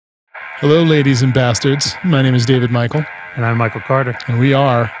Hello, ladies and bastards. My name is David Michael. And I'm Michael Carter. And we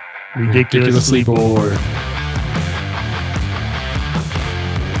are Ridiculously Bored.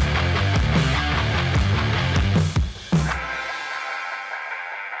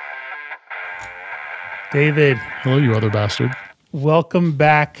 David. Hello, you other bastard. Welcome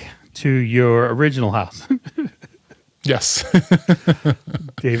back to your original house. Yes.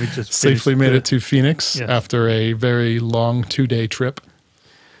 David just safely made it to Phoenix after a very long 2-day trip.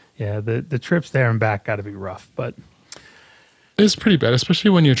 Yeah, the trips there and back got to be rough, but it's pretty bad, especially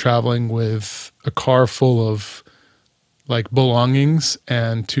when you're traveling with a car full of like belongings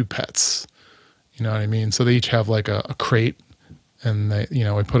and 2 pets. You know what I mean? So they each have like a crate, and they,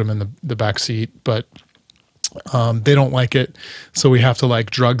 we put them in the back seat, but they don't like it. So we have to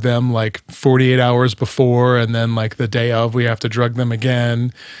like drug them like 48 hours before, and then like the day of we have to drug them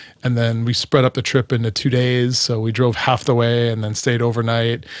again. And then we spread up the trip into 2 days. So we drove half the way and then stayed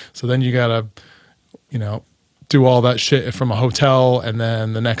overnight. So then you got to, do all that shit from a hotel. And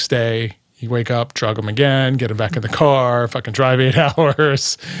then the next day you wake up, drug them again, get them back in the car, fucking drive 8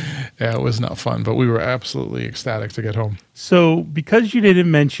 hours. Yeah, it was not fun, but we were absolutely ecstatic to get home. So because you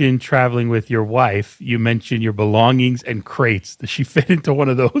didn't mention traveling with your wife, you mentioned your belongings and crates. Does she fit into one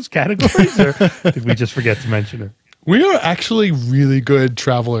of those categories, or did we just forget to mention her? We are actually really good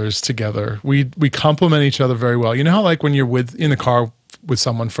travelers together. We complement each other very well. You know how like when you're in the car with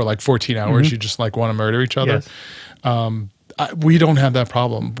someone for like 14 hours, you just like want to murder each other? Yes. We don't have that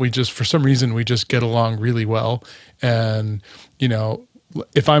problem. We just, for some reason, we just get along really well. And,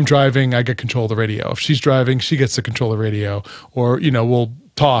 if I'm driving, I get control of the radio. If she's driving, she gets to control the radio. Or, we'll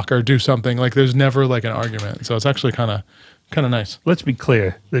talk or do something. Like there's never like an argument. So it's actually kind of nice. Let's be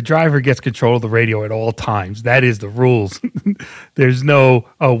clear. The driver gets control of the radio at all times. That is the rules. There's no,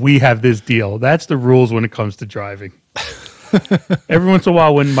 we have this deal. That's the rules when it comes to driving. Every once in a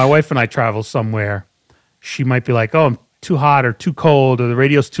while, when my wife and I travel somewhere, she might be like, I'm too hot or too cold or the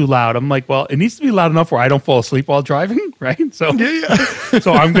radio's too loud. I'm like, well, it needs to be loud enough where I don't fall asleep while driving, right? So,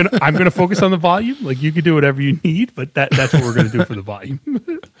 so I'm gonna focus on the volume. Like you can do whatever you need, but that's what we're gonna do for the volume.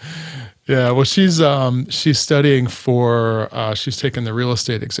 Yeah, well, she's studying for she's taking the real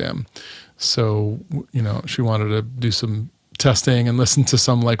estate exam, so she wanted to do some testing and listen to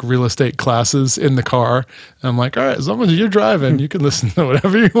some like real estate classes in the car. And I'm like, all right, as long as you're driving, you can listen to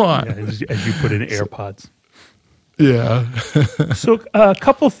whatever you want. Yeah, as you put in AirPods. Yeah. So a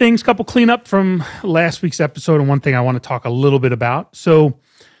couple cleanup from last week's episode, and one thing I want to talk a little bit about. So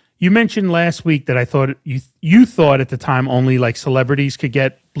you mentioned last week that I thought you thought at the time only like celebrities could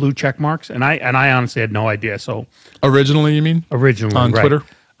get blue check marks, and I honestly had no idea. So originally, you mean? Originally, on right. Twitter?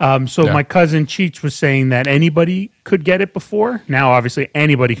 My cousin Cheech was saying that anybody could get it before. Now, obviously,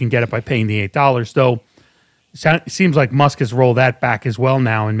 anybody can get it by paying the $8, though. It seems like Musk has rolled that back as well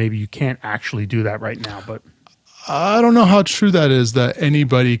now, and maybe you can't actually do that right now. But I don't know how true that is, that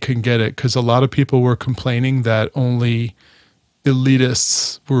anybody can get it, because a lot of people were complaining that only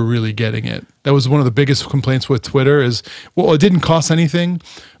elitists were really getting it. That was one of the biggest complaints with Twitter is, well, it didn't cost anything,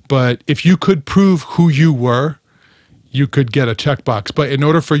 but if you could prove who you were, you could get a checkbox. But in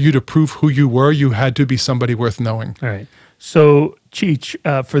order for you to prove who you were, you had to be somebody worth knowing. All right. So, Cheech,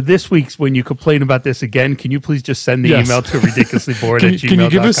 for this week's, when you complain about this again, can you please just send the email to ridiculouslybored@gmail.com, can you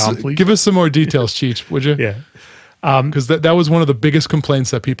please? give us some more details, Cheech, would you? Yeah. Because that was one of the biggest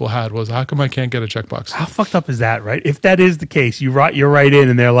complaints that people had was, how come I can't get a checkbox? How fucked up is that, right? If that is the case, you're right in,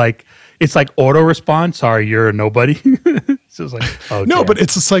 and they're like, it's like auto response. Sorry, you're a nobody. So it's like, okay. No, but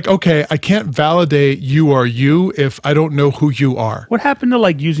it's just like, okay, I can't validate you are you if I don't know who you are. What happened to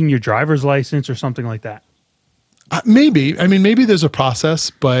like using your driver's license or something like that? Maybe. I mean, maybe there's a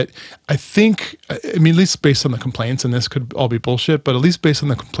process, but I think, at least based on the complaints, and this could all be bullshit, but at least based on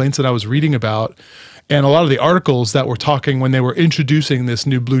the complaints that I was reading about, and a lot of the articles that were talking when they were introducing this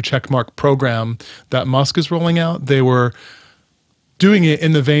new blue checkmark program that Musk is rolling out, they were doing it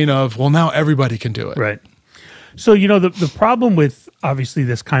in the vein of, well, now everybody can do it. Right. So, the problem with obviously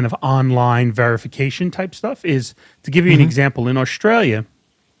this kind of online verification type stuff is, to give you an example, in Australia,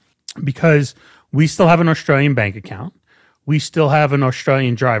 because we still have an Australian bank account, we still have an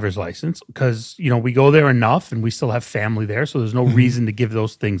Australian driver's license because, we go there enough and we still have family there. So there's no reason to give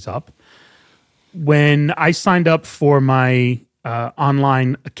those things up. When I signed up for my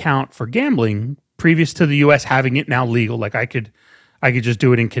online account for gambling, previous to the U.S. having it now legal, like I could just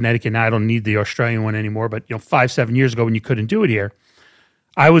do it in Connecticut. Now I don't need the Australian one anymore. But 5-7 years ago when you couldn't do it here,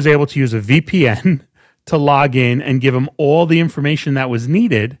 I was able to use a VPN to log in and give them all the information that was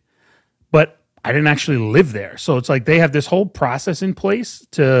needed. But I didn't actually live there. So it's like they have this whole process in place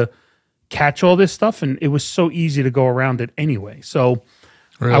to catch all this stuff. And it was so easy to go around it anyway. So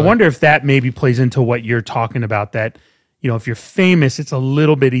Really? I wonder if that maybe plays into what you're talking about, that, if you're famous, it's a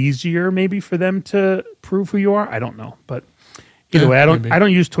little bit easier maybe for them to prove who you are. I don't know. But either way, maybe. I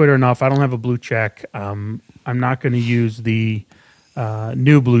don't use Twitter enough. I don't have a blue check. I'm not going to use the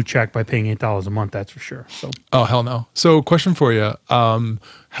new blue check by paying $8 a month. That's for sure. So, Oh, hell no. So question for you.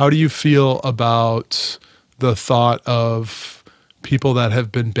 How do you feel about the thought of people that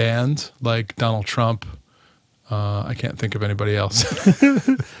have been banned, like Donald Trump? I can't think of anybody else. well,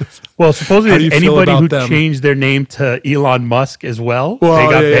 How do supposedly you feel anybody about who them? changed their name to Elon Musk as well, Well,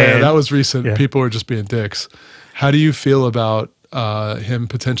 they got yeah, banned. that was recent. Yeah. People were just being dicks. How do you feel about him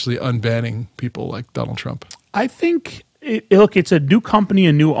potentially unbanning people like Donald Trump? I think, look, it's a new company,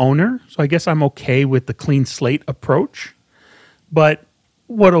 a new owner, so I guess I'm okay with the clean slate approach. But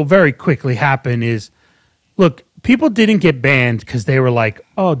what will very quickly happen is, look, people didn't get banned because they were like,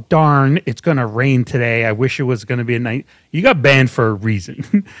 oh, darn, it's going to rain today. I wish it was going to be a night. You got banned for a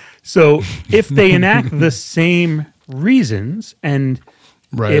reason. So if they enact the same reasons, and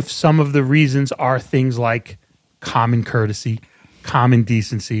Right. if some of the reasons are things like common courtesy, common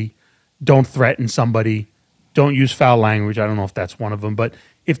decency, don't threaten somebody, don't use foul language. I don't know if that's one of them. But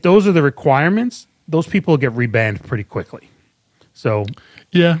if those are the requirements, those people get rebanned pretty quickly. So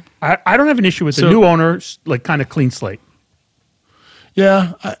Yeah. I don't have an issue with the So- new owner, like kind of clean slate.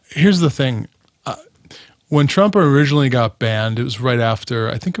 Yeah. Here's the thing. When Trump originally got banned, it was right after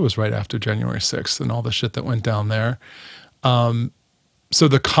January 6th and all the shit that went down there. So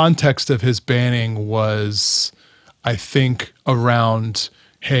the context of his banning was, I think, around,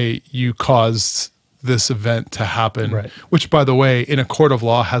 hey, you caused this event to happen, Right. which, by the way, in a court of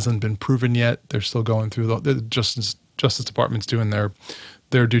law hasn't been proven yet. They're still going through the Justice Department's doing their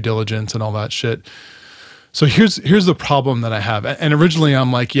due diligence and all that shit. So here's the problem that I have. And originally I'm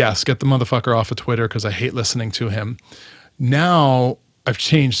like, yes, get the motherfucker off of Twitter because I hate listening to him. Now I've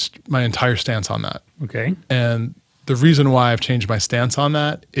changed my entire stance on that. Okay. And the reason why I've changed my stance on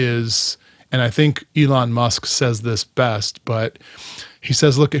that is, and I think Elon Musk says this best, but he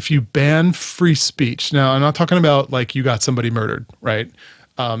says, look, if you ban free speech, now I'm not talking about like you got somebody murdered, right?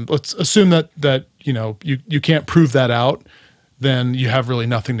 Let's assume that you can't prove that out, then you have really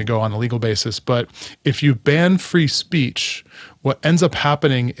nothing to go on a legal basis. But if you ban free speech, what ends up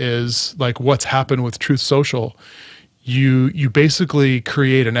happening is like what's happened with Truth Social. You basically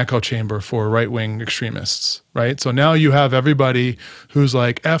create an echo chamber for right-wing extremists, right? So now you have everybody who's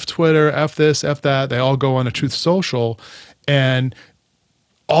like, F Twitter, F this, F that. They all go on a Truth Social, and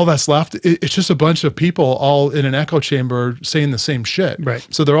all that's left, it's just a bunch of people all in an echo chamber saying the same shit. Right.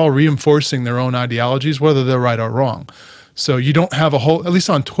 So they're all reinforcing their own ideologies, whether they're right or wrong. So you don't have a whole, at least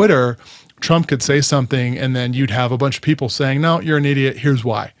on Twitter, Trump could say something and then you'd have a bunch of people saying, no, you're an idiot, here's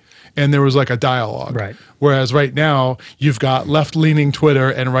why. And there was like a dialogue. Right. Whereas right now, you've got left-leaning Twitter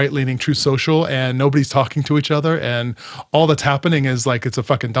and right-leaning Truth Social, and nobody's talking to each other, and all that's happening is like it's a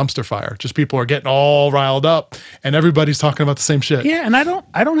fucking dumpster fire. Just people are getting all riled up, and everybody's talking about the same shit. Yeah, and I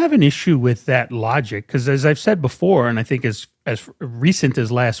don't have an issue with that logic because, as I've said before, and I think as recent as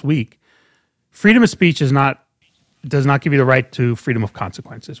last week, freedom of speech does not give you the right to freedom of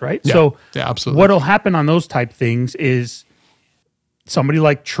consequences, right? Yeah. So Yeah, absolutely. what'll happen on those type things is somebody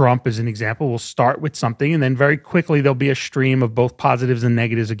like Trump, as an example, will start with something, and then very quickly there'll be a stream of both positives and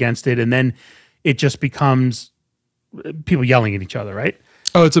negatives against it, and then it just becomes people yelling at each other, right?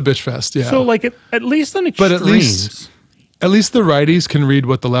 Oh, it's a bitch fest. Yeah. So, like, at least on But extremes, at least the righties can read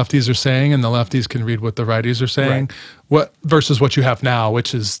what the lefties are saying, and the lefties can read what the righties are saying. Right. What versus what you have now,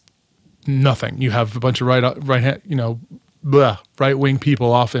 which is nothing. You have a bunch of right-wing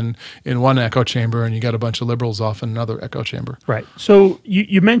people off in one echo chamber, and you got a bunch of liberals off in another echo chamber. right? So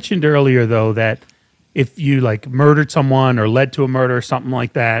you mentioned earlier though that if you like murdered someone or led to a murder or something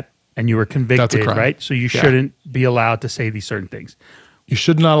like that, and you were convicted, crime. right? So you shouldn't be allowed to say these certain things. You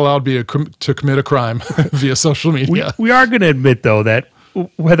should not allow to commit a crime via social media. We are going to admit though that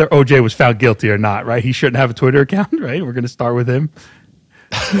whether OJ was found guilty or not, right? He shouldn't have a Twitter account, right? We're going to start with him.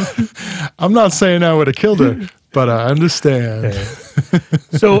 I'm not saying I would have killed her, but I understand.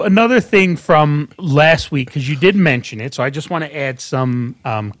 So another thing from last week, because you did mention it, so I just want to add some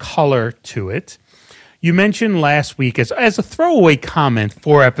color to it. You mentioned last week as a throwaway comment,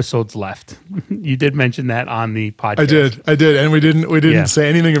 4 episodes left. You did mention that on the podcast. I did, and we didn't Yeah. say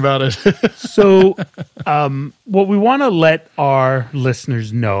anything about it. So what we want to let our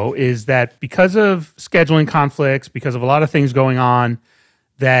listeners know is that because of scheduling conflicts, because of a lot of things going on,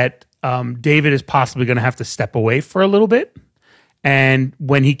 that David is possibly going to have to step away for a little bit. And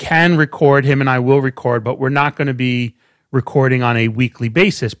when he can record, him and I will record, but we're not going to be recording on a weekly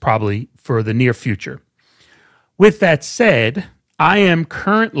basis probably for the near future. With that said, I am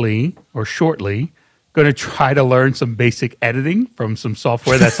currently or shortly going to try to learn some basic editing from some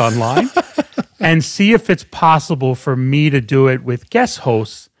software that's online and see if it's possible for me to do it with guest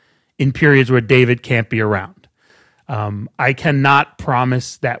hosts in periods where David can't be around. I cannot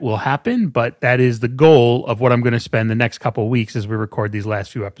promise that will happen, but that is the goal of what I'm going to spend the next couple of weeks as we record these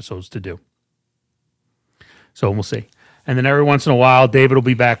last few episodes to do. So we'll see. And then every once in a while, David will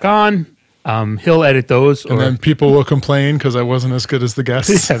be back on. He'll edit those. And then people will complain because I wasn't as good as the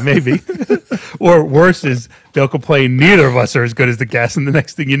guests. Yeah, maybe. Or worse is they'll complain neither of us are as good as the guests, and the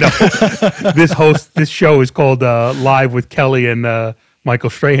next thing you know, this show is called Live with Kelly and Michael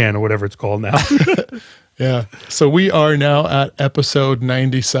Strahan or whatever it's called now. Yeah. So we are now at episode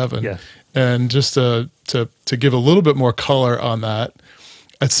 97. Yeah. And just to give a little bit more color on that,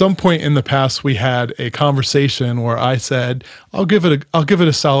 at some point in the past, we had a conversation where I said, I'll give it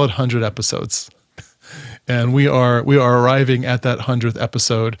a solid 100 episodes. And we are arriving at that 100th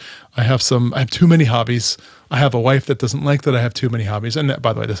episode. I have too many hobbies. I have a wife that doesn't like that I have too many hobbies. And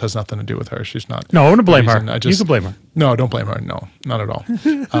by the way, this has nothing to do with her. She's not. No, I want to blame her. You can blame her. No, don't blame her. No, not at all.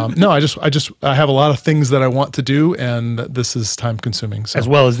 No, I have a lot of things that I want to do, and this is time consuming. So. As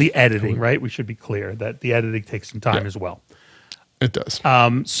well as the editing, right? We should be clear that the editing takes some time as well. It does.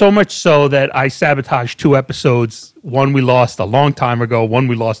 So much so that I sabotaged 2 episodes. One we lost a long time ago. One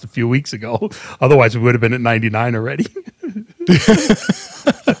we lost a few weeks ago. Otherwise, we would have been at 99 already.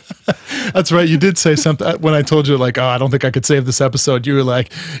 That's right. You did say something when I told you, like, oh, I don't think I could save this episode. You were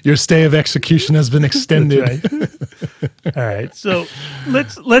like, your stay of execution has been extended. Right. All right. So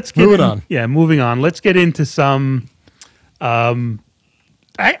let's get moving on. Yeah, moving on. Let's get into some.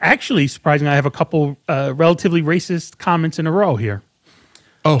 Actually, surprisingly, I have a couple relatively racist comments in a row here.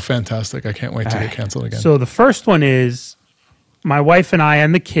 Oh, fantastic. I can't wait to get canceled again. So the first one is my wife and I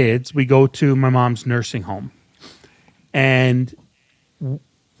and the kids, we go to my mom's nursing home. And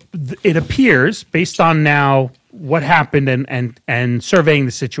it appears, based on now what happened and surveying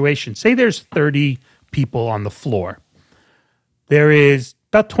the situation, say there's 30 people on the floor. There is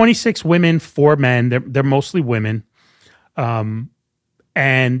about 26 women, 4 men. They're mostly women.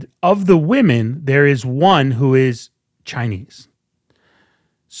 And of the women, there is one who is Chinese.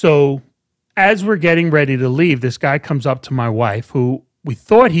 So as we're getting ready to leave, this guy comes up to my wife, who we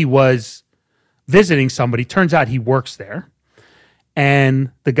thought he was visiting somebody. Turns out he works there.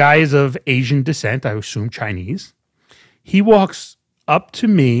 And the guy is of Asian descent, I assume Chinese. He walks up to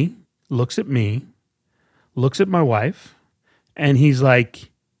me, looks at my wife, and he's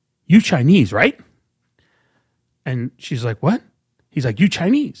like, "You Chinese, right?" And she's like, "What?" He's like, "You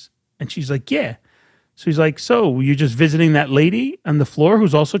Chinese?" And she's like, "Yeah." So he's like, "So you're just visiting that lady on the floor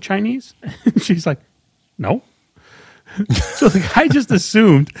who's also Chinese?" And she's like, "No." So the guy just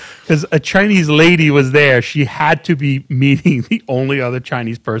assumed, because a Chinese lady was there, she had to be meeting the only other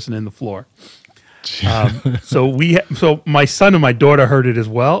Chinese person in the floor. So my son and my daughter heard it as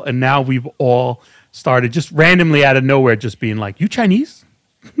well, and now we've all started just randomly out of nowhere just being like, "You Chinese?"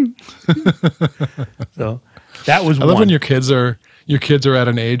 So that was. I love when your kids are at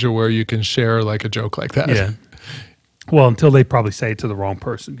an age where you can share like a joke like that. Yeah. Well, until they probably say it to the wrong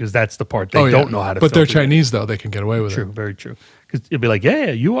person, because that's the part they don't know how to. But they're filter it. Chinese, though; they can get away with True, it. very true. Because you'll be like,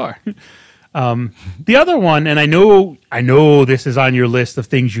 "Yeah, you are." The other one, and I know this is on your list of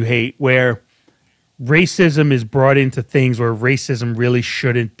things you hate, where racism is brought into things where racism really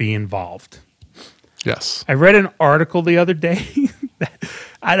shouldn't be involved. Yes, I read an article the other day,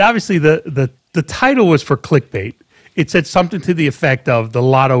 and obviously the title was for clickbait. It said something to the effect of "The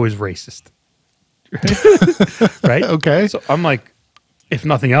lotto is racist." Right? Okay. So I'm like, if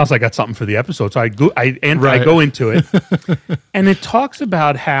nothing else, I got something for the episode. So I go into it, and it talks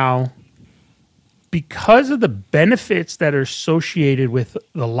about how, because of the benefits that are associated with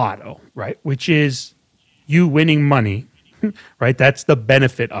the lotto, right, which is you winning money, right? That's the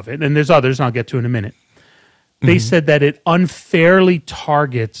benefit of it. And there's others, and I'll get to in a minute. They said that it unfairly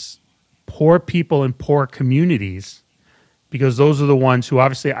targets poor people in poor communities, because those are the ones who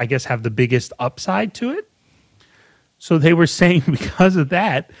obviously, I guess, have the biggest upside to it. So they were saying, because of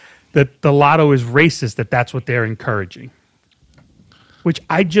that the lotto is racist, that's what they're encouraging. Which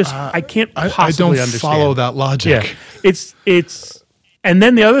I can't possibly understand. Follow that logic. Yeah, it's, and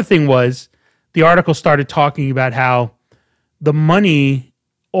then the other thing was, the article started talking about how the money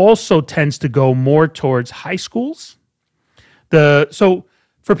also tends to go more towards high schools. So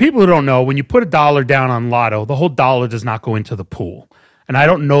for people who don't know, when you put $1 down on lotto, the whole dollar does not go into the pool. And I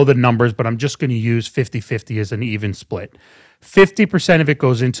don't know the numbers, but I'm just going to use 50-50 as an even split. 50% of it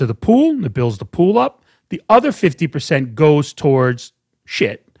goes into the pool. It builds the pool up. The other 50% goes towards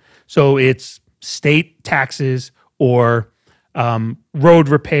shit. So it's state taxes or road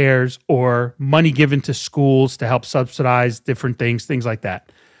repairs or money given to schools to help subsidize different things like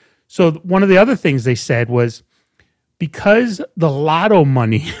that. So one of the other things they said was because the lotto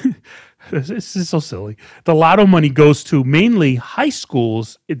money, this is so silly, the lotto money goes to mainly high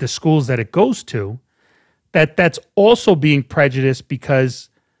schools, the schools that it goes to, that's also being prejudiced because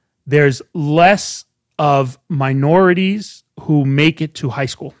there's less of minorities who make it to high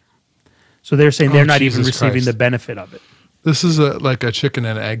school. So they're saying they're not even receiving the benefit of it. This is like a chicken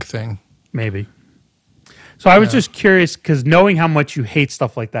and egg thing. Maybe. So I was just curious because knowing how much you hate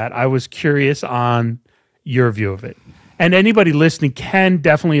stuff like that, I was curious on your view of it. And anybody listening can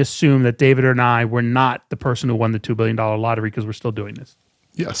definitely assume that David and I were not the person who won the $2 billion lottery because we're still doing this.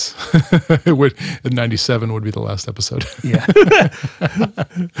 Yes. It would, 97 would be the last episode. Yeah.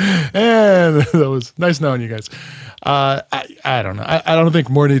 And that was nice knowing you guys. I don't know. I don't think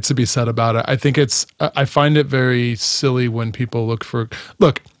more needs to be said about it. I think I find it very silly when people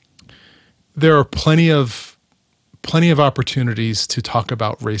look, there are plenty of opportunities to talk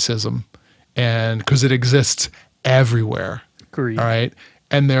about racism, and because it exists everywhere. Agreed. All right.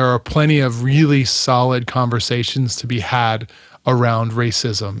 And there are plenty of really solid conversations to be had around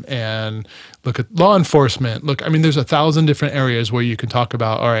racism. And look at law enforcement. Look, I mean, there's 1,000 different areas where you can talk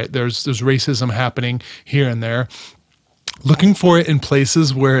about, all right, there's racism happening here and there. Looking for it in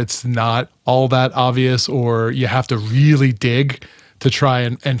places where it's not all that obvious or you have to really dig to try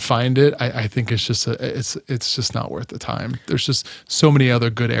and find it, I think it's just it's just not worth the time. There's just so many other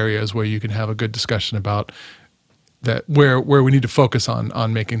good areas where you can have a good discussion about that, where we need to focus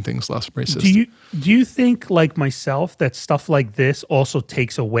on making things less racist. Do you think, like myself, that stuff like this also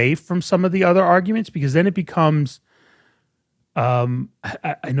takes away from some of the other arguments? Because then it becomes, I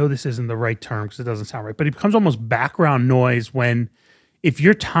know this isn't the right term because it doesn't sound right, but it becomes almost background noise when if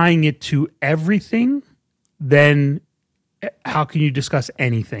you're tying it to everything, then how can you discuss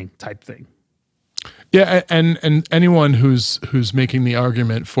anything type thing? Yeah, and anyone who's making the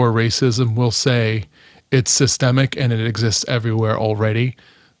argument for racism will say it's systemic and it exists everywhere already.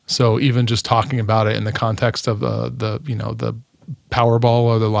 So even just talking about it in the context of the Powerball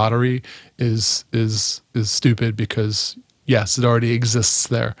or the lottery is stupid because yes, it already exists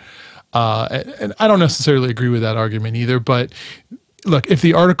there. And I don't necessarily agree with that argument either, but look, if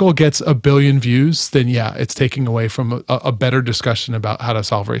the article gets 1 billion views, then yeah, it's taking away from a better discussion about how to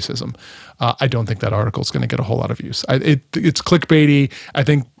solve racism. I don't think that article is going to get a whole lot of views. It's clickbaity. I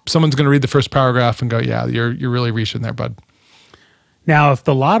think someone's going to read the first paragraph and go, yeah, you're really reaching there, bud. Now, if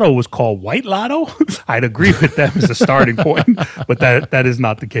the lotto was called White Lotto, I'd agree with them as a starting point, but that is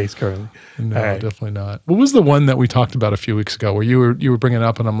not the case currently. No, definitely not. What was the one that we talked about a few weeks ago where you were bringing it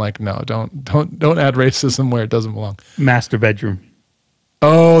up and I'm like, no, don't add racism where it doesn't belong. Master bedroom.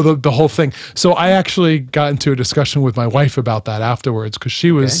 Oh, the whole thing. So I actually got into a discussion with my wife about that afterwards because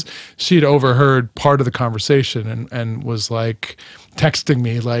she had overheard part of the conversation and was like texting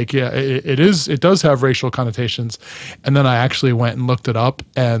me like, yeah, it does have racial connotations. And then I actually went and looked it up,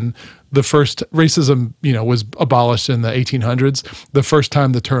 and the first racism, was abolished in the 1800s. The first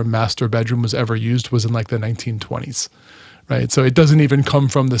time the term master bedroom was ever used was in like the 1920s. Right? So it doesn't even come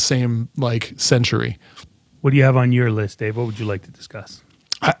from the same like century. What do you have on your list, Dave? What would you like to discuss?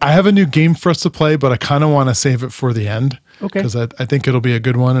 I have a new game for us to play, but I kind of want to save it for the end. Okay. Because I think it'll be a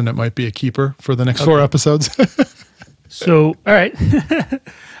good one and it might be a keeper for the next 4 episodes. So, all right. All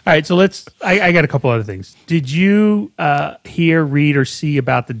right. So I got a couple other things. Did you hear, read, or see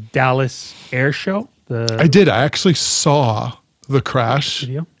about the Dallas Air Show? I did. I actually saw the crash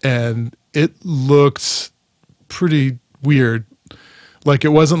video, and it looked pretty weird. Like it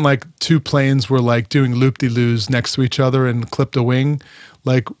wasn't like two planes were like doing loop-de-loos next to each other and clipped a wing.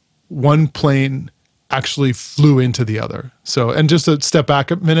 Like one plane actually flew into the other. So, and just to step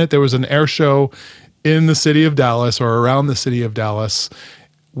back a minute, there was an air show in the city of Dallas or around the city of Dallas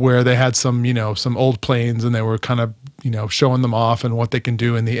where they had some old planes and they were kind of, showing them off and what they can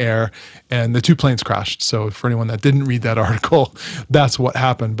do in the air. And the two planes crashed. So for anyone that didn't read that article, that's what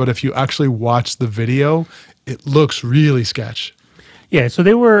happened. But if you actually watch the video, it looks really sketch. Yeah, so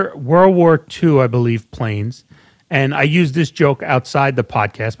they were World War II, I believe, planes. And I used this joke outside the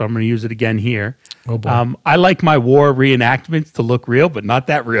podcast, but I'm going to use it again here. Oh boy. I like my war reenactments to look real, but not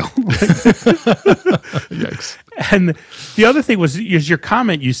that real. Yikes. And the other thing was your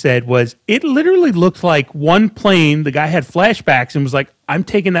comment you said was it literally looked like one plane, the guy had flashbacks and was like, I'm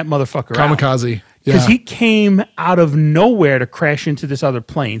taking that motherfucker out. Kamikaze. Because he came out of nowhere to crash into this other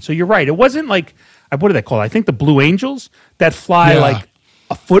plane. So you're right. It wasn't like, what do they call it? I think the Blue Angels that fly like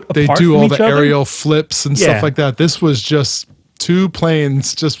a foot apart from each other. They do all the aerial flips and stuff like that. This was just two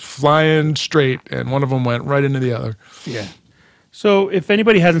planes just flying straight, and one of them went right into the other. Yeah. So if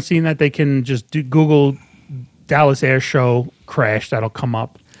anybody hasn't seen that, they can just Google Dallas Air Show crash. That'll come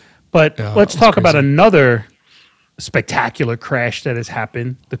up. But Yeah, let's that was talk about crazy. another spectacular crash that has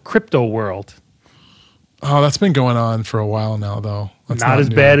happened, the crypto world. Oh, that's been going on for a while now, though. That's Not as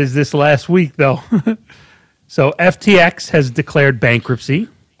new. bad as this last week, though. So FTX has declared bankruptcy.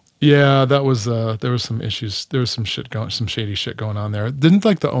 Yeah, that was there was some issues. There was some shady shit going on there. Didn't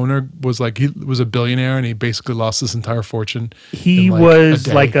like the owner was like he was a billionaire and he basically lost his entire fortune. He in, like, was a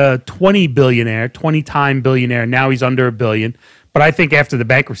day. like a 20 billionaire, 20-time billionaire. Now he's under $1 billion. But I think after the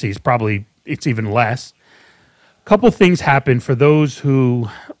bankruptcy, it's even less. A couple things happened for those who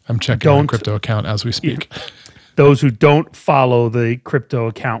I'm checking my don't- crypto account as we speak. don't follow the crypto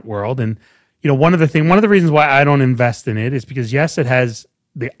account world. And one of the reasons why I don't invest in it is because yes, it has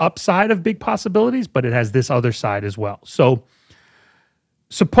the upside of big possibilities, but it has this other side as well. So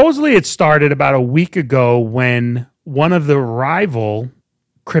supposedly it started about a week ago when one of the rival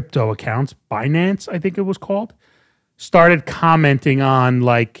crypto accounts, Binance, I think it was called, started commenting on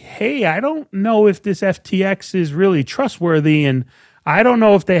like, hey, I don't know if this FTX is really trustworthy, and I don't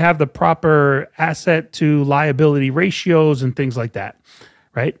know if they have the proper asset to liability ratios and things like that,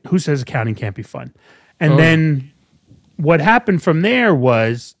 right? Who says accounting can't be fun? And then what happened from there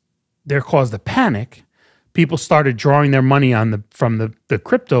was there caused a panic. People started drawing their money from the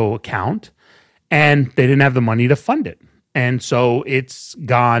crypto account, and they didn't have the money to fund it. And so it's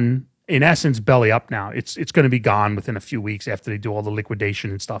gone, in essence, belly up now. It's going to be gone within a few weeks after they do all the liquidation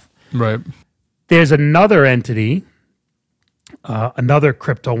and stuff. Right. There's another entity, another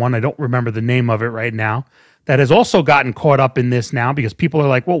crypto one, I don't remember the name of it right now, that has also gotten caught up in this now because people are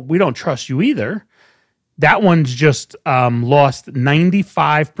like, well, we don't trust you either. That one's just lost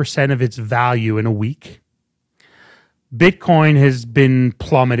 95% of its value in a week. Bitcoin has been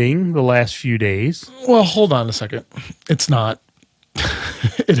plummeting the last few days. Well, hold on a second. It's not.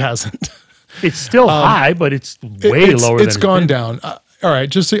 It hasn't. It's still high, but it's way it's, lower than it's gone been. down. All right,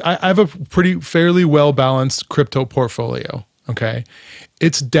 just so, I have a fairly well balanced crypto portfolio. Okay,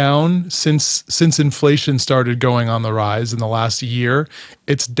 it's down since inflation started going on the rise in the last year.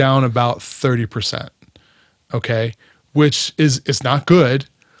 It's down about 30%. Okay, which is not good,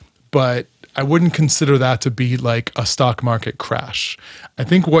 but I wouldn't consider that to be like a stock market crash. I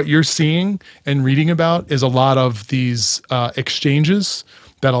think what you're seeing and reading about is a lot of these exchanges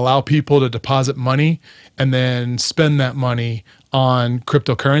that allow people to deposit money and then spend that money on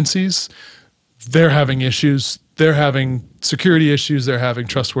cryptocurrencies. They're having issues. They're having security issues. They're having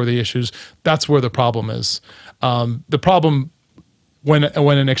trustworthy issues. That's where the problem is. The problem when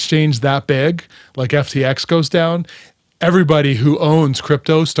an exchange that big like FTX goes down, everybody who owns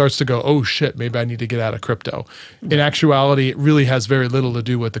crypto starts to go, oh shit, maybe I need to get out of crypto. In actuality, it really has very little to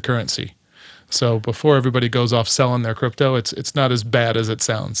do with the currency. So before everybody goes off selling their crypto, it's not as bad as it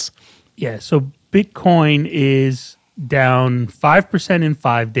sounds. Yeah, so Bitcoin is down 5% in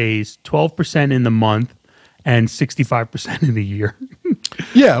 5 days, 12% in the month, and 65% in the year.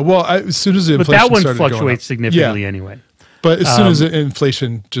 Yeah, well, as soon as the But inflation that one started going fluctuates up, significantly yeah. anyway. But as soon as the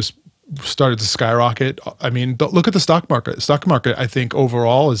inflation just started to skyrocket, I mean, but look at the stock market. The stock market, I think,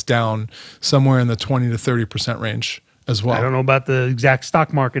 overall is down somewhere in the 20 to 30% range as well. I don't know about the exact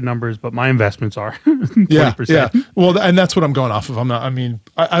stock market numbers, but my investments are 20%. Yeah. Well, and that's what I'm going off of.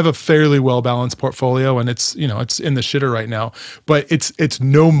 I have a fairly well balanced portfolio, and it's in the shitter right now. But it's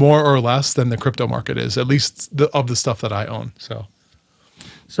no more or less than the crypto market is, at least of the stuff that I own.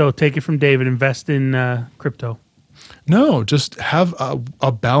 So take it from David, invest in crypto. No, just have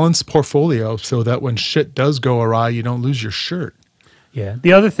a balanced portfolio so that when shit does go awry, you don't lose your shirt. Yeah.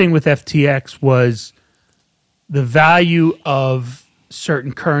 The other thing with FTX was the value of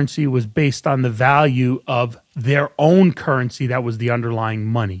certain currency was based on the value of their own currency that was the underlying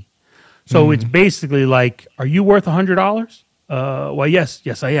money. So it's basically like, are you worth $100? Well,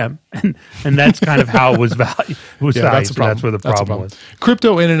 yes, I am, and that's kind of how it was valued. That's a problem. That's where the problem was.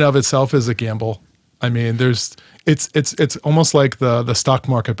 Crypto in and of itself is a gamble. I mean, it's almost like the stock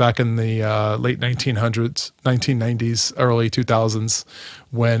market back in the late 1900s, 1990s, early 2000s,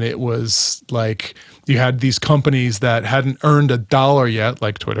 when it was like you had these companies that hadn't earned $1 yet,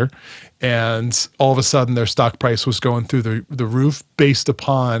 like Twitter, and all of a sudden their stock price was going through the roof based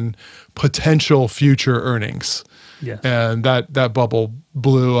upon potential future earnings. Yes. And that bubble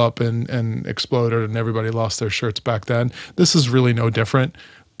blew up and exploded, and everybody lost their shirts back then. This is really no different,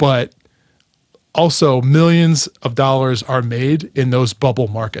 but also millions of dollars are made in those bubble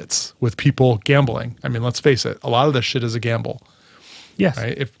markets with people gambling. I mean, let's face it, a lot of this shit is a gamble. Yes.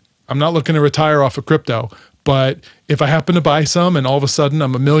 Right? If I'm not looking to retire off of crypto, But if I happen to buy some and all of a sudden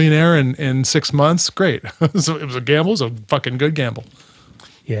I'm a millionaire in 6 months, great. So it was a gamble. It was a fucking good gamble.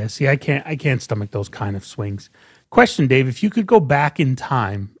 Yeah, see, I can't stomach those kind of swings. Question, Dave, if you could go back in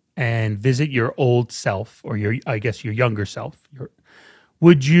time and visit your old self or your younger self,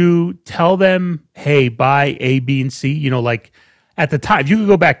 would you tell them, hey, buy A, B, and C? Like at the time, if you could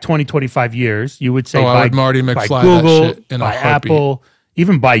go back 20, 25 years, you would say, I would Marty McFly buy Google, that shit in buy a heartbeat. Apple,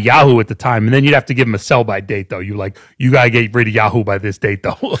 even buy Yahoo at the time. And then you'd have to give them a sell by date, though. You got to get rid of Yahoo by this date,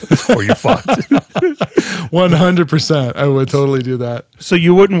 though, or you're fucked. 100%. I would totally do that. So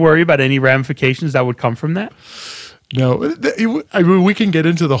you wouldn't worry about any ramifications that would come from that? No, I mean, we can get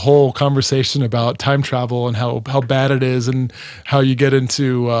into the whole conversation about time travel and how bad it is and how you get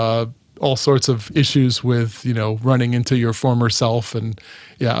into all sorts of issues with, running into your former self. And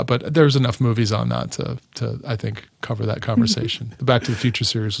yeah, but there's enough movies on that to I think, cover that conversation. The Back to the Future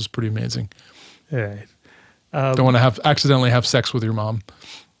series was pretty amazing. All right. Don't want to accidentally have sex with your mom.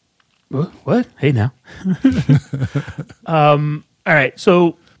 What? Hey, now. All right.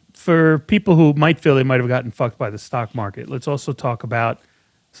 So for people who might feel they might have gotten fucked by the stock market, let's also talk about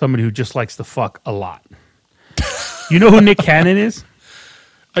somebody who just likes to fuck a lot. You know who Nick Cannon is?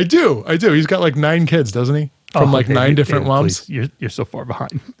 I do. He's got like 9 kids, doesn't he? From nine different moms. Please. You're so far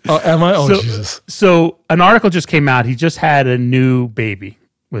behind. Oh, am I? Oh, Jesus. So an article just came out. He just had a new baby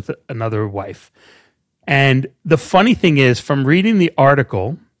with another wife. And the funny thing is, from reading the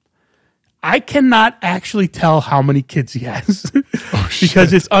article, I cannot actually tell how many kids he has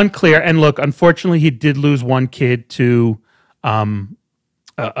because it's unclear. And look, unfortunately, he did lose one kid to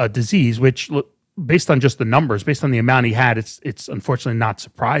a disease, which, based on just the numbers, based on the amount he had, it's unfortunately not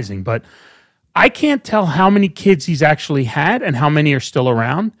surprising. But I can't tell how many kids he's actually had and how many are still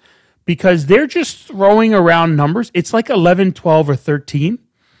around because they're just throwing around numbers. It's like 11, 12, or 13.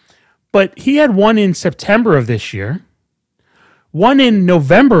 But he had one in September of this year, one in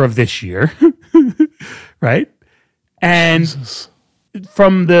November of this year, right? And Jesus.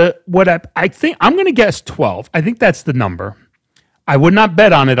 from I think, I'm going to guess 12. I think that's the number. I would not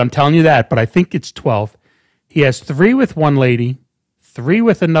bet on it, I'm telling you that, but I think it's 12. He has 3 with one lady, 3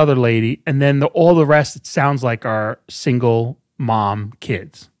 with another lady, and then all the rest, it sounds like, are single mom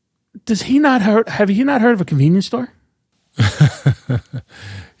kids. Have you not heard of a convenience store?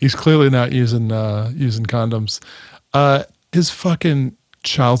 He's clearly not using condoms. His fucking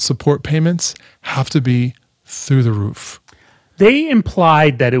child support payments have to be through the roof. They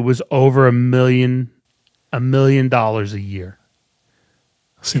implied that it was over $1 million a year.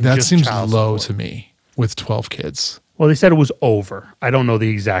 See, that seems low to me with 12 kids. Well, they said it was over. I don't know the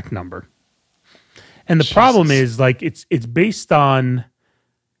exact number. And the problem is, it's based on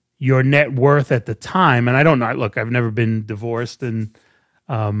your net worth at the time. And I don't know. Look, I've never been divorced, and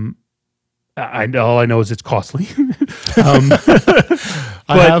all I know is it's costly.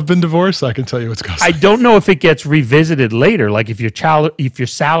 I have been divorced. I can tell you it's costly. I don't know if it gets revisited later. Like if your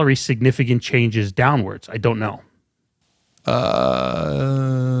salary significant changes downwards. I don't know.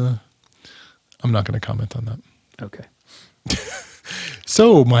 I'm not going to comment on that. Okay.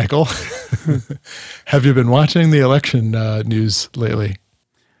 So, Michael, have you been watching the election news lately?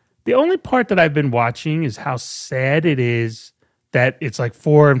 The only part that I've been watching is how sad it is that it's like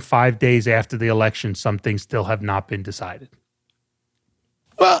 4 and 5 days after the election, some things still have not been decided.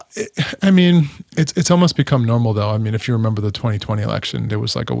 Well, it's almost become normal, though. I mean, if you remember the 2020 election, there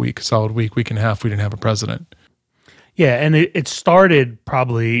was like a solid week and a half, we didn't have a president. Yeah, and it started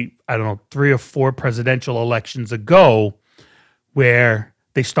probably, 3 or 4 presidential elections ago where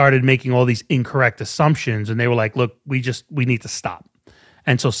they started making all these incorrect assumptions, and they were like, look, we need to stop.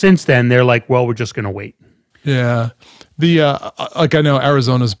 And so since then, they're like, well, we're just going to wait. Yeah. I know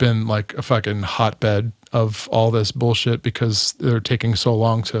Arizona's been like a fucking hotbed of all this bullshit because they're taking so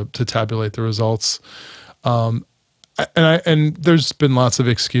long to tabulate the results. And there's been lots of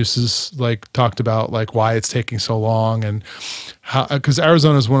excuses talked about why it's taking so long and how, because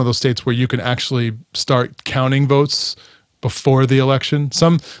Arizona is one of those states where you can actually start counting votes before the election.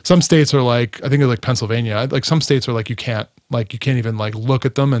 Some states are I think it's Pennsylvania. Some states are you can't even look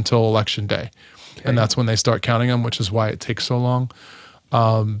at them until election day. Okay. And that's when they start counting them, which is why it takes so long.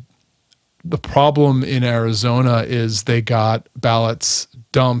 The problem in Arizona is they got ballots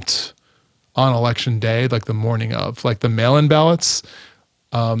dumped on election day, the morning of, the mail-in ballots,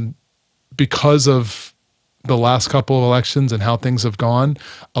 because of the last couple of elections and how things have gone.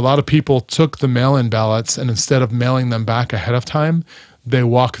 A lot of people took the mail-in ballots, and instead of mailing them back ahead of time, they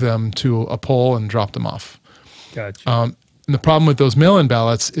walk them to a poll and drop them off. Gotcha. And the problem with those mail-in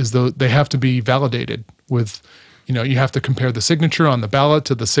ballots is they have to be validated with, you have to compare the signature on the ballot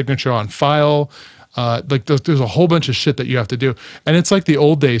to the signature on file. Like there's a whole bunch of shit that you have to do. And it's like the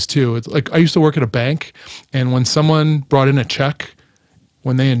old days too. It's like I used to work at a bank, and when someone brought in a check,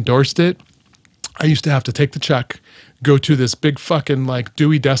 when they endorsed it, I used to have to take the check, go to this big fucking like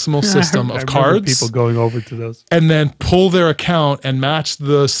Dewey Decimal System of cards. People going over to those. And then pull their account and match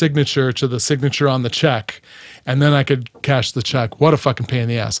the signature to the signature on the check. And then I could cash the check. What a fucking pain in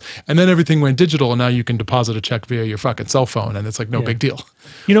the ass. And then everything went digital, and now you can deposit a check via your fucking cell phone, and it's like no big deal.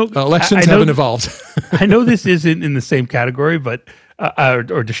 You know, elections haven't evolved. I know this isn't in the same category, but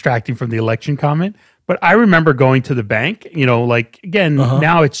or distracting from the election comment. But I remember going to the bank. You know, like again,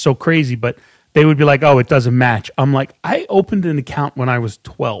 now it's so crazy, but they would be like, "Oh, it doesn't match." I'm like, I opened an account when I was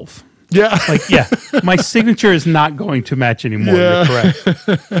 12. Yeah. Like, yeah, my signature is not going to match anymore. Yeah. You're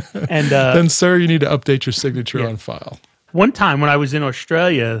correct. And then, sir, you need to update your signature on file. One time when I was in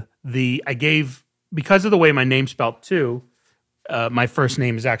Australia, because of the way my name's spelled too, my first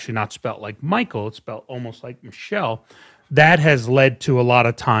name is actually not spelled like Michael. It's spelled almost like Michelle. That has led to a lot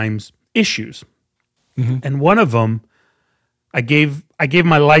of times issues. Mm-hmm. And one of them, I gave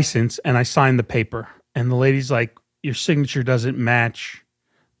my license and I signed the paper. And the lady's like, your signature doesn't match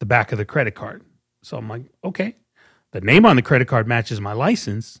the back of the credit card. So I'm like, okay. The name on the credit card matches my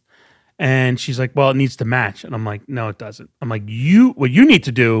license. And she's like, well, it needs to match. And I'm like, no, it doesn't. I'm like, what you need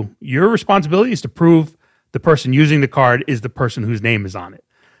to do, your responsibility is to prove the person using the card is the person whose name is on it.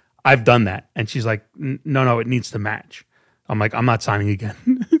 I've done that. And she's like, no, it needs to match. I'm like, I'm not signing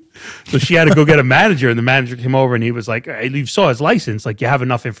again. So she had to go get a manager, and the manager came over and he was like, hey, you saw his license. Like, you have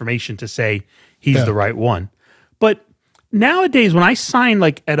enough information to say he's the right one. But nowadays, when I sign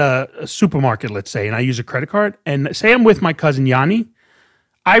like at a supermarket, let's say, and I use a credit card, and say I'm with my cousin Yanni,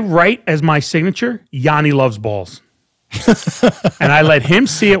 I write as my signature, Yanni loves balls. And I let him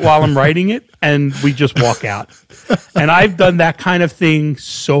see it while I'm writing it, and we just walk out. And I've done that kind of thing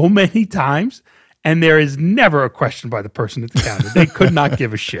so many times, and there is never a question by the person at the counter. They could not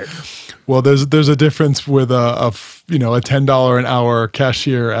give a shit. Well, there's a difference with a $10 an hour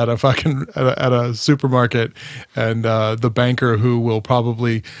cashier at a supermarket, and the banker who will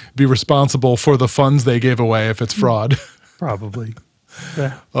probably be responsible for the funds they gave away if it's fraud. Probably.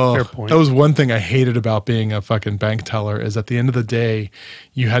 Yeah, fair point. That was one thing I hated about being a fucking bank teller, is at the end of the day,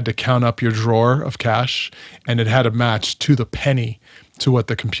 you had to count up your drawer of cash, and it had to match to the penny to what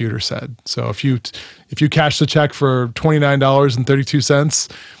the computer said. So if you cash the check for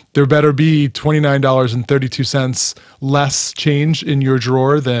 $29.32, there better be $29.32 less change in your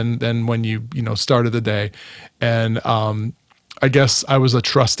drawer than when you started the day. And I guess I was a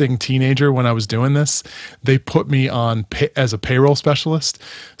trusting teenager when I was doing this. They put me on as a payroll specialist.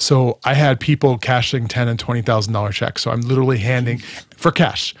 So I had people cashing $10,000 and $20,000 checks. So I'm literally handing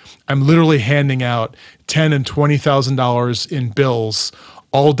out $10,000 and $20,000 in bills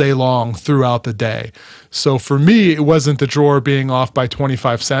all day long throughout the day. So for me, it wasn't the drawer being off by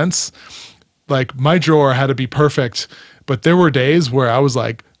 25 cents. Like, my drawer had to be perfect, but there were days where I was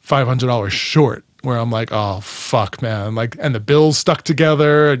like $500 short, where I'm like, oh fuck, man. Like, and the bills stuck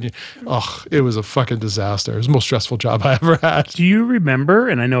together, and it was a fucking disaster. It was the most stressful job I ever had. Do you remember,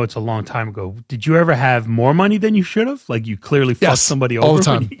 and I know it's a long time ago, did you ever have more money than you should have? Like, you clearly fucked somebody over all the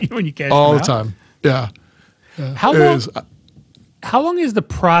time. when you cashed all them the out? time. Yeah. How long is the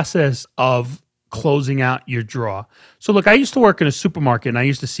process of closing out your draw? So look, I used to work in a supermarket, and I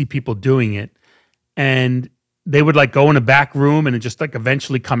used to see people doing it, and they would like go in a back room and just like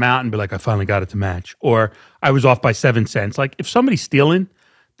eventually come out and be like, I finally got it to match. Or I was off by 7 cents. Like, if somebody's stealing,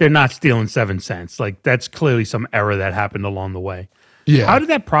 they're not stealing 7 cents. Like, that's clearly some error that happened along the way. Yeah. How did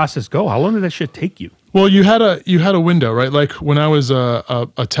that process go? How long did that shit take you? Well, you had a window, right? Like, when I was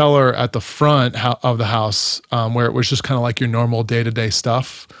a teller at the front of the house, where it was just kind of like your normal day-to-day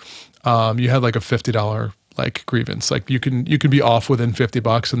stuff, you had like a $50 like grievance. Like, you can be off within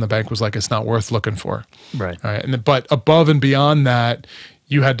 $50, and the bank was like, it's not worth looking for. Right. All right. But above and beyond that,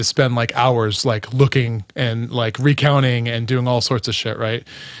 you had to spend like hours like looking and like recounting and doing all sorts of shit, right?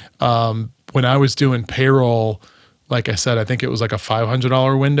 When I was doing payroll, like I said, I think it was like a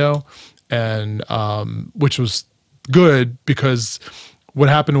 $500 window, and which was good, because what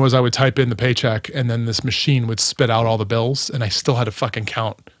happened was I would type in the paycheck, and then this machine would spit out all the bills, and I still had to fucking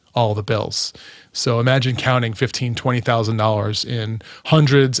count all the bills. So imagine counting $15,000, $20,000 in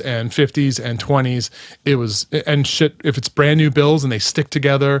hundreds and 50s and 20s. It was, and shit, if it's brand new bills and they stick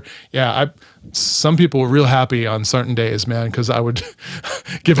together, some people were real happy on certain days, man, because I would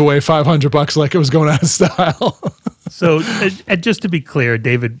give away $500 like it was going out of style. So, and just to be clear,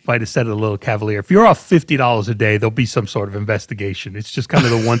 David might have said it a little cavalier. If you're off $50 a day, there'll be some sort of investigation. It's just kind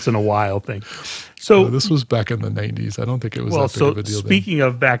of the once in a while thing. So this was back in the 90s. I don't think it was that big of a deal. Speaking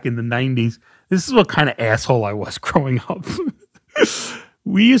of back in the 90s, this is what kind of asshole I was growing up.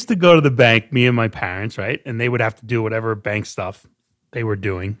 We used to go to the bank, me and my parents, right? And they would have to do whatever bank stuff they were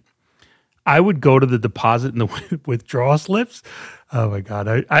doing. I would go to the deposit and the withdrawal slips. Oh my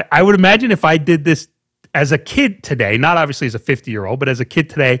God. I would imagine if I did this as a kid today, not obviously as a 50-year-old, but as a kid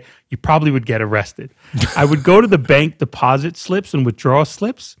today, you probably would get arrested. I would go to the bank deposit slips and withdrawal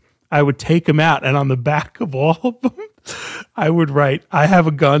slips. I would take them out, and on the back of all of them, I would write, "I have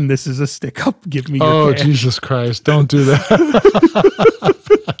a gun. This is a stick-up. Give me your cash." Jesus Christ. Don't do that.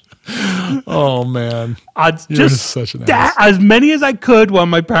 Oh, man. You're just such an ass. As many as I could while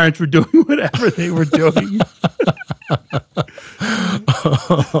my parents were doing whatever they were doing.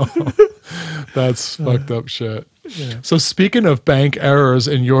 That's fucked up shit. Yeah. So speaking of bank errors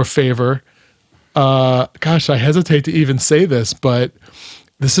in your favor, gosh, I hesitate to even say this, but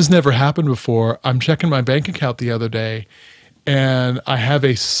this has never happened before. I'm checking my bank account the other day, and I have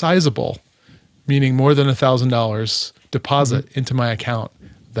a sizable, meaning more than $1,000 deposit into my account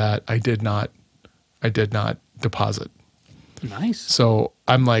that I did not deposit. Nice. So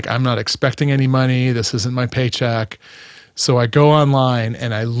I'm like, I'm not expecting any money. This isn't my paycheck. So I go online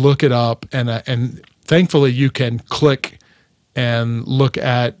and I look it up, and thankfully you can click and look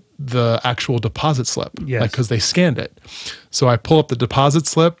at the actual deposit slip, because they scanned it. So I pull up the deposit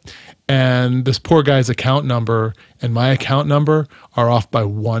slip, and this poor guy's account number and my account number are off by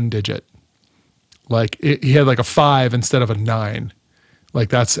one digit. Like he had like a 5 instead of a 9. Like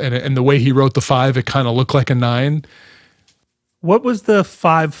that's, and the way he wrote the 5, it kind of looked like a 9. What was the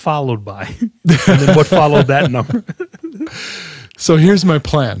 5 followed by? And then what followed that number? So here's my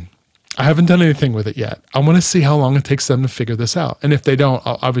plan. I haven't done anything with it yet. I want to see how long it takes them to figure this out. And if they don't,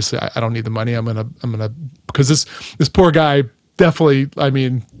 obviously I don't need the money. I'm gonna because this poor guy definitely. I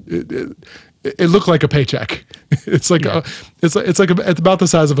mean, it looked like a paycheck. It's like it's about the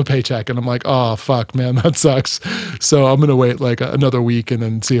size of a paycheck, and I'm like, oh fuck, man, that sucks. So I'm gonna wait like another week and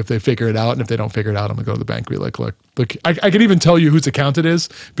then see if they figure it out. And if they don't figure it out, I'm gonna go to the bank and be like, look, I can even tell you whose account it is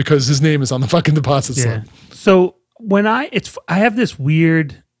because his name is on the fucking deposit slip. So when I have this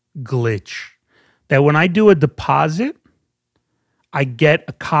weird glitch that when I do a deposit, I get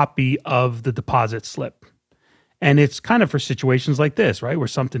a copy of the deposit slip. And it's kind of for situations like this, right? Where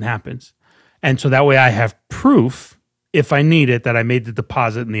something happens. And so that way I have proof, if I need it, that I made the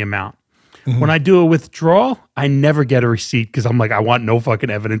deposit and the amount. Mm-hmm. When I do a withdrawal, I never get a receipt because I'm like, I want no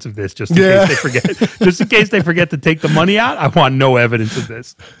fucking evidence of this just in case they forget. Just in case they forget to take the money out, I want no evidence of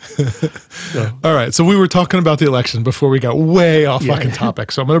this. So. All right. So we were talking about the election before we got way off fucking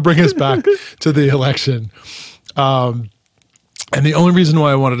topic. So I'm going to bring us back to the election. And the only reason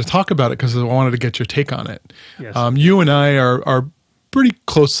why I wanted to talk about it because I wanted to get your take on it. Yes. You and I are pretty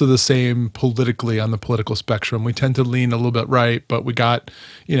close to the same politically on the political spectrum. We tend to lean a little bit right, but we got,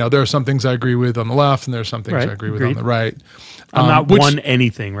 there are some things I agree with on the left and there are some things I agree with on the right. I'm not one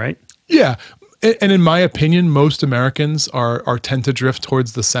anything, right? Yeah. And in my opinion, most Americans are tend to drift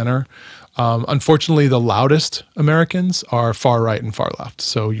towards the center. Unfortunately, the loudest Americans are far right and far left.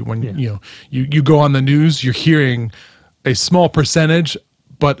 So you go on the news, you're hearing a small percentage,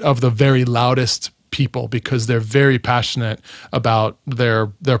 but of the very loudest people because they're very passionate about their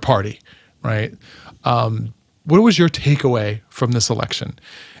party, right? What was your takeaway from this election?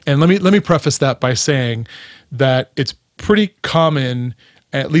 And let me preface that by saying that it's pretty common,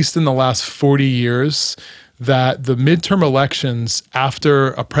 at least in the last 40 years, that the midterm elections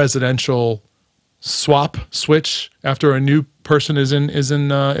after a presidential switch, after a new person is in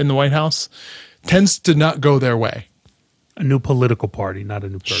the White House, tends to not go their way. A new political party, not a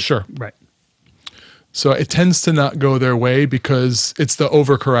new person. Sure. Right. So it tends to not go their way because it's the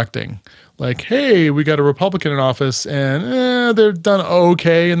overcorrecting. Like, hey, we got a Republican in office and they're done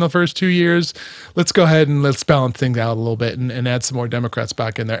okay in the first 2 years. Let's go ahead and let's balance things out a little bit and add some more Democrats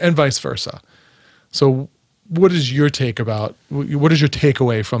back in there and vice versa. So what is your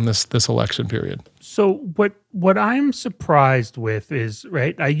takeaway from this election period? So what I'm surprised with is,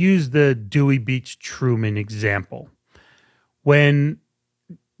 right, I use the Dewey beats Truman example. When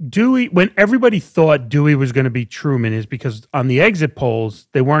everybody thought Dewey was going to be Truman is because on the exit polls,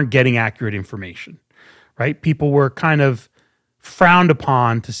 they weren't getting accurate information, right? People were kind of frowned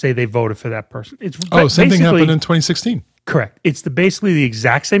upon to say they voted for that person. Same thing happened in 2016. Correct. It's basically the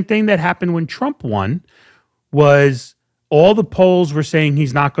exact same thing that happened when Trump won. Was all the polls were saying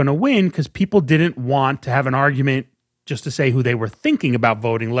he's not going to win because people didn't want to have an argument just to say who they were thinking about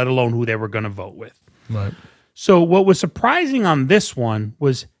voting, let alone who they were going to vote with. Right. So what was surprising on this one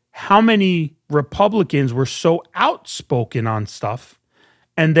was how many Republicans were so outspoken on stuff,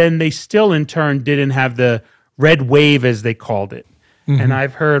 and then they still in turn didn't have the red wave, as they called it. And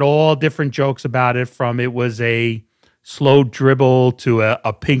I've heard all different jokes about it, from it was a slow dribble to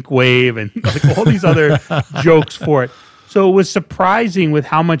a pink wave, and like all these other jokes for it. So it was surprising with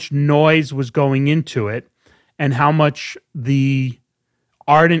how much noise was going into it and how much the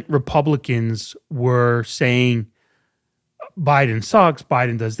ardent Republicans were saying Biden sucks,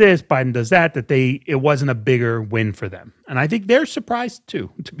 Biden does this, Biden does that, that it wasn't a bigger win for them. And I think they're surprised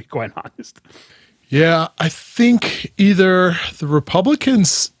too, to be quite honest. Yeah, I think either the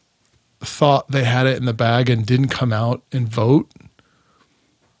Republicans thought they had it in the bag and didn't come out and vote.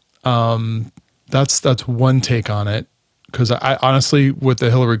 That's one take on it. Because I honestly, with the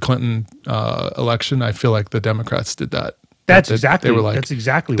Hillary Clinton election, I feel like the Democrats did that. That's exactly why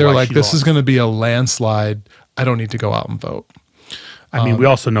they were like, this is going to be a landslide. I don't need to go out and vote. I mean, we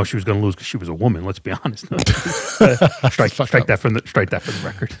also know she was going to lose because she was a woman. Let's be honest. strike that from the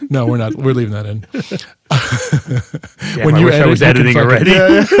record. No, we're not. We're leaving that in. When I was editing already.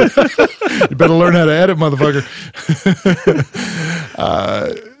 Yeah. You better learn how to edit, motherfucker.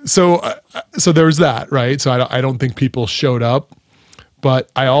 So there's that, right? So I don't think people showed up,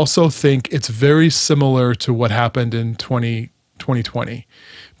 but I also think it's very similar to what happened in 2020.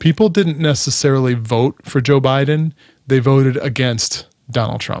 People didn't necessarily vote for Joe Biden. They voted against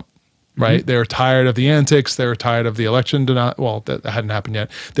Donald Trump, right? Mm-hmm. They were tired of the antics. They were tired of the election. Well, that hadn't happened yet.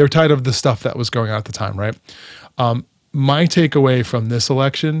 They were tired of the stuff that was going on at the time, right? My takeaway from this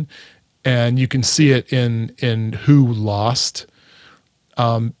election, and you can see it in who lost,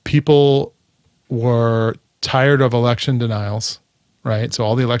 people were tired of election denials, right? So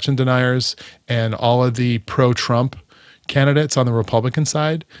all the election deniers and all of the pro-Trump candidates on the Republican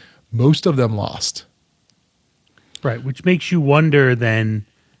side, most of them lost. Right, which makes you wonder then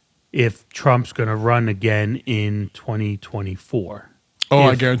if Trump's going to run again in 2024.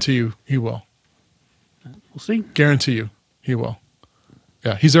 I guarantee you he will. We'll see. Guarantee you he will.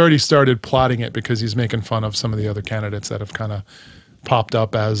 Yeah, he's already started plotting it because he's making fun of some of the other candidates that have kind of popped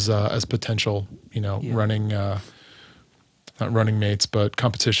up as potential, running, not running mates, but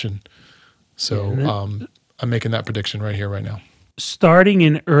competition. So I'm making that prediction right here, right now. Starting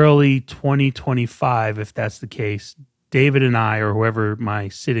in early 2025, if that's the case, David and I, or whoever my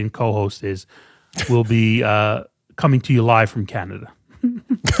sit-in co-host is, will be coming to you live from Canada.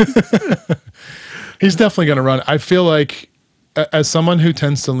 He's definitely going to run. I feel like, as someone who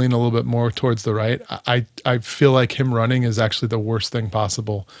tends to lean a little bit more towards the right, I feel like him running is actually the worst thing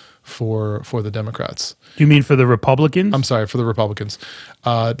possible for the Democrats. Do you mean for the Republicans? I'm sorry, for the Republicans.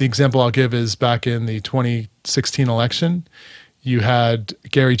 The example I'll give is back in the 2016 election, you had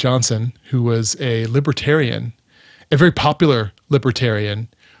Gary Johnson, who was a libertarian, a very popular libertarian,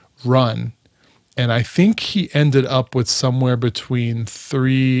 run. And I think he ended up with somewhere between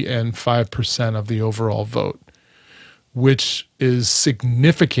 3 and 5% of the overall vote, which is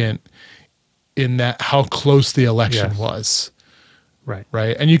significant in that how close the election was.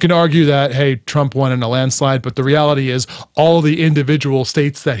 Right. And you can argue that, hey, Trump won in a landslide, but the reality is all the individual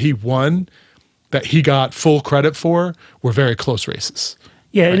states that he won, that he got full credit for, were very close races.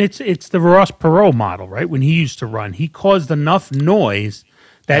 Yeah, right? And it's the Ross Perot model, right? When he used to run, he caused enough noise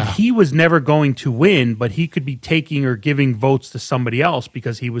that he was never going to win, but he could be taking or giving votes to somebody else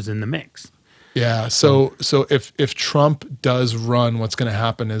because he was in the mix. Yeah. So if Trump does run, what's going to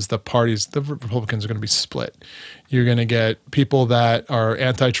happen is the Republicans are going to be split. You're going to get people that are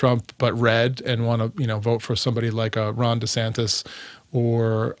anti-Trump but red and want to vote for somebody like Ron DeSantis,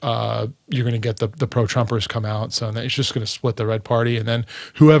 or you're going to get the pro-Trumpers come out. So it's just going to split the red party, and then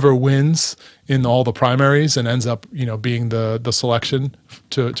whoever wins in all the primaries and ends up being the selection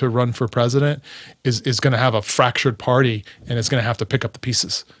to run for president is going to have a fractured party, and it's going to have to pick up the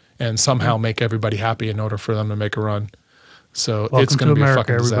pieces and somehow make everybody happy in order for them to make a run. So it's going to be a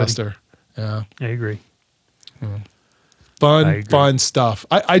fucking disaster. Yeah, I agree. Fun stuff.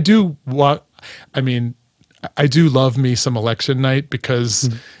 I do love me some election night, because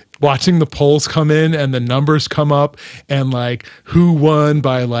watching the polls come in and the numbers come up and like who won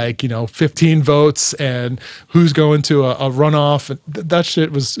by 15 votes and who's going to a runoff, that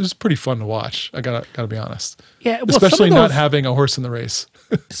shit was pretty fun to watch. I gotta be honest. Yeah, well, especially not having a horse in the race.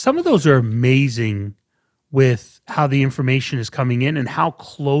 Some of those are amazing with how the information is coming in and how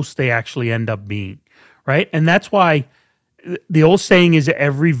close they actually end up being, right? And that's why the old saying is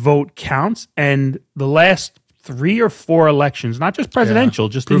every vote counts, and the last 3 or 4 elections, not just presidential,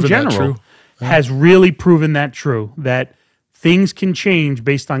 just in general, has really proven that true, that things can change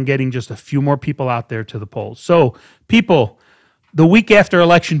based on getting just a few more people out there to the polls. So, people, the week after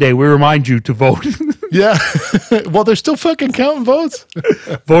Election Day, we remind you to vote. Yeah. Well, they're still fucking counting votes.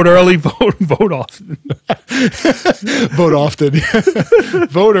 Vote early, vote often. Vote often.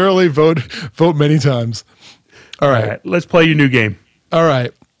 Vote early, vote many times. All right. All right, let's play your new game. All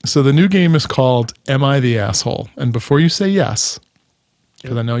right. So the new game is called Am I the Asshole? And before you say yes,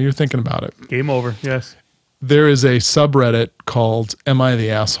 because I know you're thinking about it, Game over. Yes. there is a subreddit called Am I the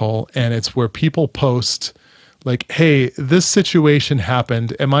Asshole? And it's where people post like, hey, this situation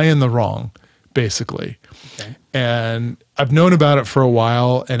happened. Am I in the wrong? Basically. Okay. And I've known about it for a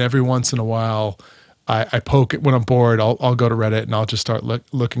while. And every once in a while, I poke it when I'm bored. I'll go to Reddit and I'll just start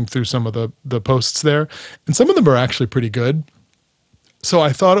looking through some of the posts there. And some of them are actually pretty good. So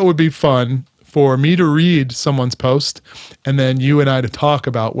I thought it would be fun for me to read someone's post and then you and I to talk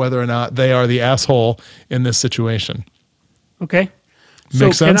about whether or not they are the asshole in this situation. Okay. So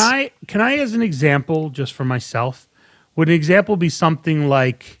Make sense? can I, as an example, just for myself, would an example be something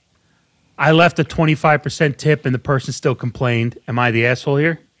like, I left a 25% tip and the person still complained. Am I the asshole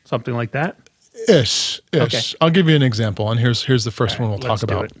here? Something like that? Ish. Okay. I'll give you an example. And here's the first one we'll let's talk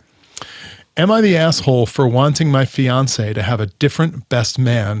do about. it. Am I the asshole for wanting my fiance to have a different best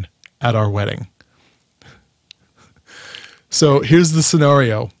man at our wedding? So here's the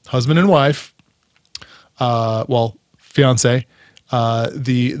scenario. Husband and wife, fiance,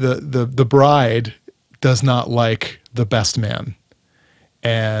 the bride does not like the best man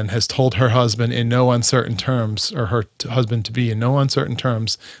and has told her husband in no uncertain terms, or her husband to be in no uncertain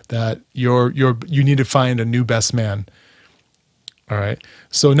terms, that you need to find a new best man. All right.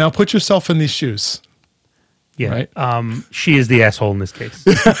 So now put yourself in these shoes. Yeah. Right. She is the asshole in this case.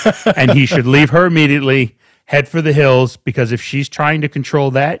 And he should leave her immediately, head for the hills, because if she's trying to control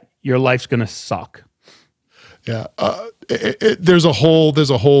that, your life's going to suck. Yeah. There's a whole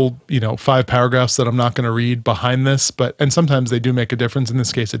 5 paragraphs that I'm not going to read behind this, and sometimes they do make a difference. In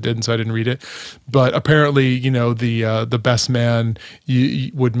this case, it didn't, so I didn't read it. But apparently, the best man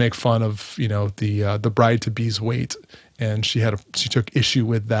you would make fun of, the bride to be's weight. And she took issue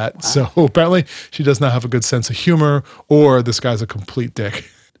with that. Wow. So apparently she does not have a good sense of humor, or this guy's a complete dick.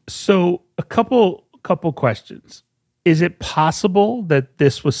 So a couple questions. Is it possible that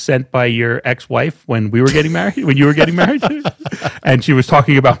this was sent by your ex-wife when we were getting married, when you were getting married, and she was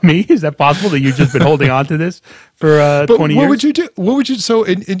talking about me? Is that possible that you've just been holding on to this for 20 years? What would you do? What would you? So,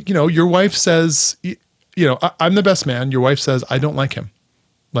 your wife says, I'm the best man. Your wife says, I don't like him.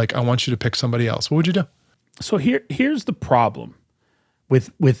 Like, I want you to pick somebody else. What would you do? So here's the problem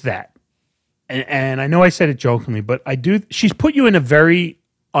with that. And I know I said it jokingly, but she's put you in a very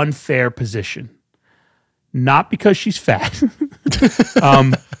unfair position. Not because she's fat,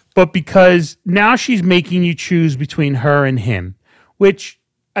 but because now she's making you choose between her and him, which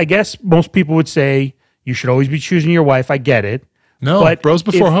I guess most people would say you should always be choosing your wife. I get it. No, but bros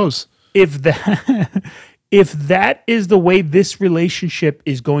before hoes. If that is the way this relationship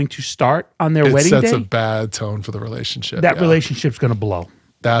is going to start on their wedding day, it sets a bad tone for the relationship. That relationship's going to blow.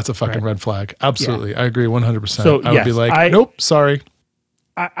 That's a fucking red flag. Absolutely. Yeah. I agree 100%. So, I would be like, nope, sorry.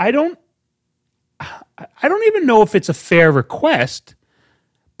 I don't even know if it's a fair request,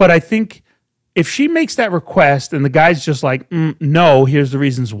 but I think if she makes that request and the guy's just like, no, here's the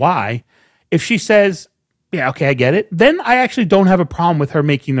reasons why. If she says, yeah, okay, I get it, then I actually don't have a problem with her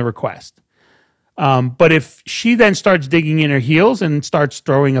making the request. But if she then starts digging in her heels and starts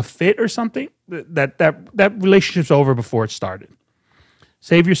throwing a fit or something, that relationship's over before it started.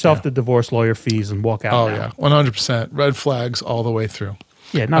 Save yourself the divorce lawyer fees and walk out. Oh, yeah, 100%. Red flags all the way through.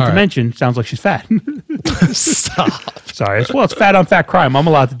 Yeah, not to mention, sounds like she's fat. Stop. Sorry. It's fat on fat crime. I'm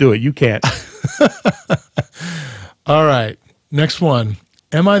allowed to do it. You can't. All right. Next one.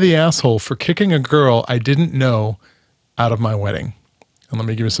 Am I the asshole for kicking a girl I didn't know out of my wedding? And let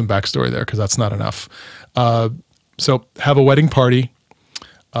me give you some backstory there, because that's not enough. So have a wedding party.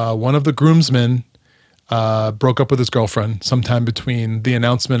 One of the groomsmen broke up with his girlfriend sometime between the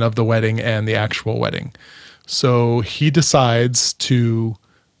announcement of the wedding and the actual wedding. So he decides to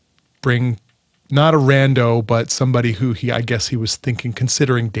bring not a rando, but somebody who he was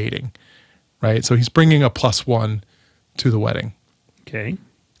considering dating, right? So he's bringing a +1 to the wedding. Okay.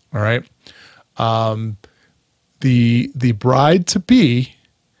 All right. The bride to be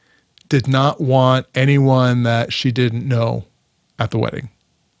did not want anyone that she didn't know at the wedding.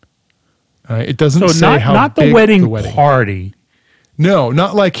 All right. It doesn't say not big the wedding party. party. No,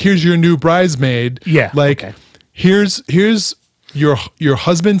 not like here's your new bridesmaid. Yeah. Like here's your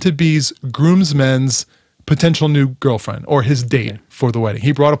husband to be's groomsmen's potential new girlfriend or his date for the wedding.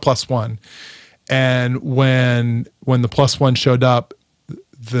 He brought a +1. And when the plus one showed up,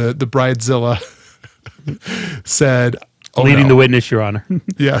 the bridezilla said, "Oh, Leading no." the witness, Your Honor.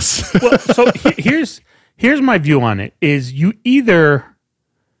 Yes. Well, so here's my view on it: is you either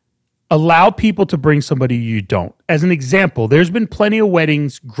allow people to bring somebody, you don't. As an example, there's been plenty of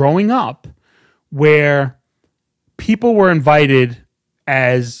weddings growing up where people were invited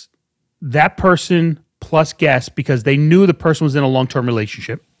as that person plus guests because they knew the person was in a long-term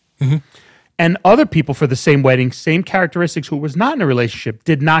relationship. And other people for the same wedding, same characteristics, who was not in a relationship,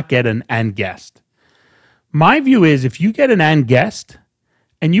 did not get an and guest. My view is if you get an and guest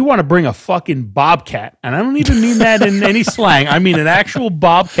and you want to bring a fucking bobcat, and I don't even mean that in any slang, I mean an actual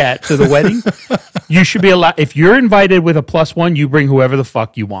bobcat to the wedding, you should be allowed. If you're invited with a plus one, you bring whoever the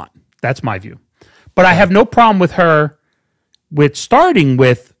fuck you want. That's my view. But I have no problem with her with starting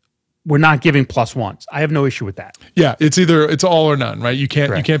with, we're not giving plus ones. I have no issue with that. Yeah, it's all or none, right? You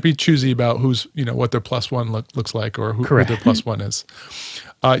Correct. can't be choosy about who's, what their plus one looks like or who their plus one is.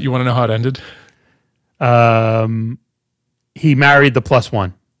 You want to know how it ended? He married the plus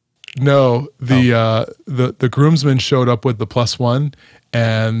one. No, the groomsman showed up with the plus one,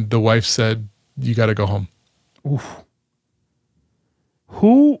 and the wife said, "You got to go home."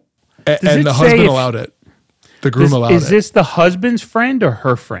 Who? And the husband allowed it. The groom allowed it. Is this the husband's friend or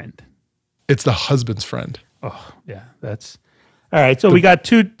her friend? It's the husband's friend. Oh, yeah, that's all right. So we got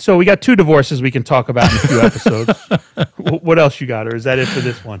two divorces we can talk about in a few episodes. What else you got, or is that it for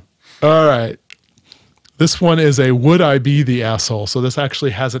this one? All right. This one is a would I be the asshole? So this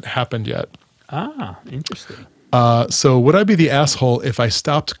actually hasn't happened yet. Ah, interesting. So would I be the asshole if I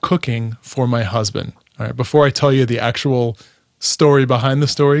stopped cooking for my husband? All right. Before I tell you the actual story behind the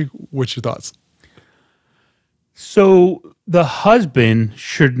story, what's your thoughts? So the husband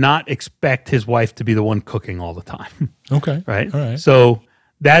should not expect his wife to be the one cooking all the time. Okay. Right? All right. So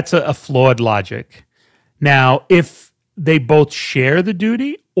that's a flawed logic. Now, if they both share the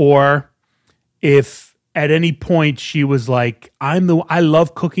duty, or if at any point she was like, I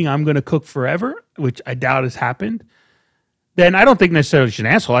love cooking, I'm going to cook forever, which I doubt has happened, then I don't think necessarily she's an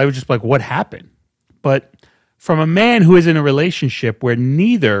asshole. I would just be like, what happened? But from a man who is in a relationship where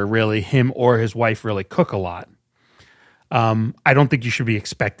neither really him or his wife really cook a lot, I don't think you should be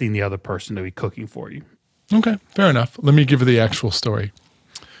expecting the other person to be cooking for you. Okay, fair enough. Let me give you the actual story.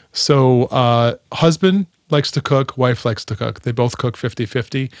 So husband likes to cook, wife likes to cook. They both cook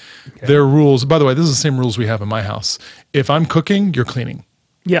 50-50. Okay. Their rules, by the way, this is the same rules we have in my house. If I'm cooking, you're cleaning.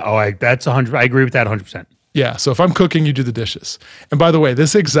 Yeah, that's 100. I agree with that 100%. Yeah, so if I'm cooking, you do the dishes. And by the way,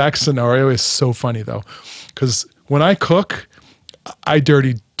 this exact scenario is so funny though, because when I cook, I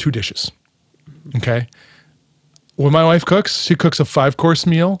dirty 2 dishes, okay? When my wife cooks, she cooks a 5-course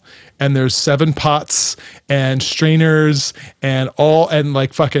meal, and there's 7 pots and strainers and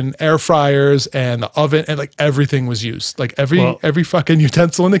like fucking air fryers and the oven, and like everything was used. Like every fucking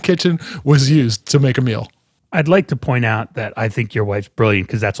utensil in the kitchen was used to make a meal. I'd like to point out that I think your wife's brilliant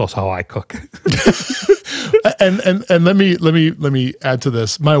because that's also how I cook. and let me add to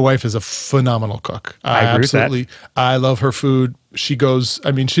this. My wife is a phenomenal cook. I agree with that. I love her food. She goes,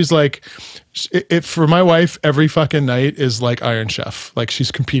 I mean, she's like, for my wife, every fucking night is like Iron Chef. Like she's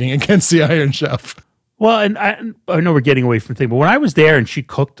competing against the Iron Chef. Well, and I know we're getting away from the thing, but when I was there and she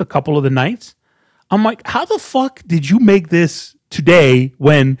cooked a couple of the nights, I'm like, how the fuck did you make this today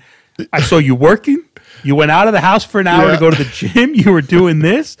when I saw you working? You went out of the house for an hour to go to the gym. You were doing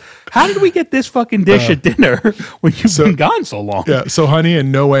this. How did we get this fucking dish at dinner when you've been gone so long? Yeah. So, honey,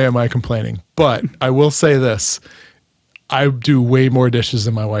 in no way am I complaining. But I will say this. I do way more dishes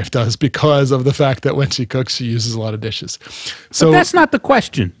than my wife does because of the fact that when she cooks, she uses a lot of dishes. So but that's not the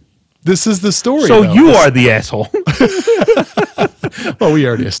question. This is the story. So you are the asshole. Well, we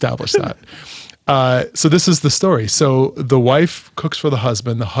already established that. So this is the story. So the wife cooks for the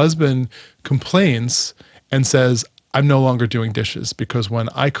husband. The husband complains and says, I'm no longer doing dishes because when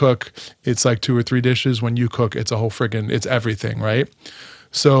I cook, it's like 2 or 3 dishes. When you cook, it's a whole it's everything, right?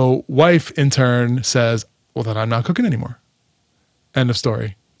 So wife in turn says, well, then I'm not cooking anymore. End of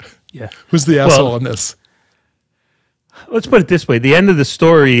story. Yeah. Who's the asshole in this? Let's put it this way. The end of the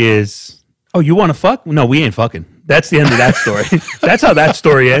story is, oh, you want to fuck? No, we ain't fucking. That's the end of that story. That's how that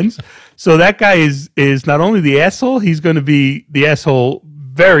story ends. So that guy is not only the asshole, he's going to be the asshole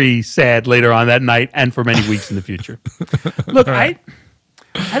very sad later on that night and for many weeks in the future. Look, right.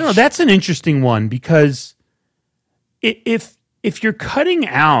 I don't know. That's an interesting one because if you're cutting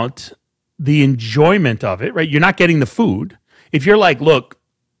out the enjoyment of it, right? You're not getting the food. If you're like, look,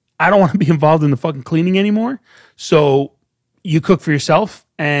 I don't want to be involved in the fucking cleaning anymore, so you cook for yourself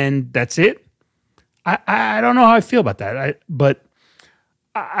and that's it. I don't know how I feel about that. But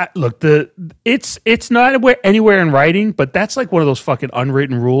Look, it's not anywhere in writing, but that's like one of those fucking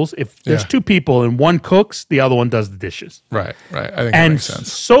unwritten rules. If there's two people and one cooks, the other one does the dishes. Right. I think that makes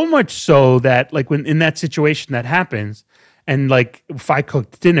sense. So much so that like when in that situation that happens, and like if I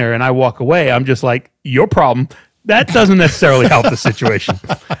cook dinner and I walk away, I'm just like, your problem. That doesn't necessarily help the situation,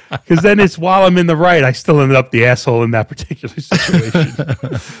 because then it's while I'm in the right, I still ended up the asshole in that particular situation.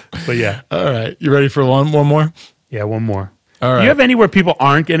 But yeah. All right. You ready for one more? Yeah, one more. All right. Do you have anywhere people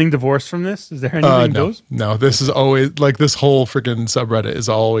aren't getting divorced from this? Is there anything those? No, this is always like this whole freaking subreddit is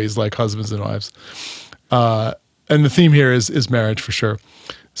always like husbands and wives. And the theme here is marriage for sure.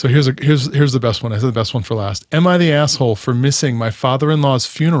 So here's the best one. I said the best one for last. Am I the asshole for missing my father-in-law's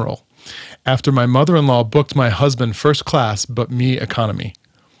funeral after my mother-in-law booked my husband first class but me economy?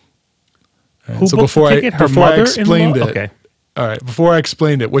 Right, Who so booked the ticket? Her before I mother-in-law? explained it. Okay. All right, before I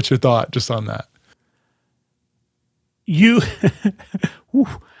explained it, what's your thought just on that? You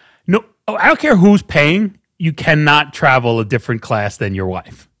no, I don't care who's paying. You cannot travel a different class than your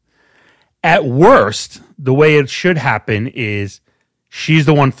wife. At worst, the way it should happen is she's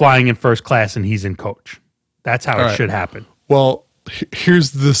the one flying in first class and he's in coach. That's how it should happen. Well,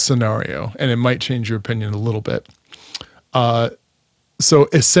 here's the scenario, and it might change your opinion a little bit. So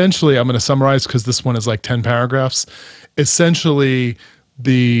essentially, I'm going to summarize because this one is like 10 paragraphs. Essentially,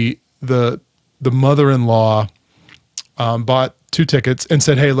 the mother-in-law bought 2 tickets and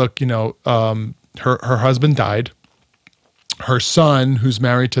said, "Hey, look, her husband died. Her son, who's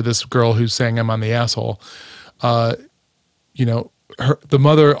married to this girl who's saying I'm on the asshole, the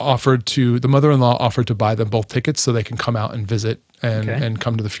mother-in-law offered to buy them both tickets so they can come out and visit and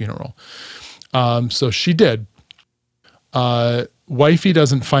come to the funeral. So she did. Wifey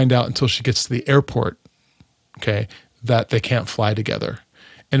doesn't find out until she gets to the airport, that they can't fly together.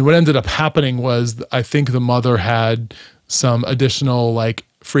 And what ended up happening was I think the mother had some additional like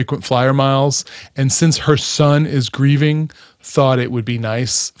frequent flyer miles. And since her son is grieving, thought it would be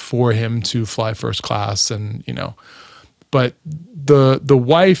nice for him to fly first class but the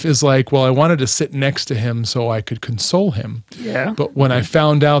wife is like, well, I wanted to sit next to him so I could console him. Yeah. But when I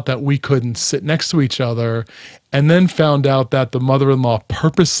found out that we couldn't sit next to each other, and then found out that the mother-in-law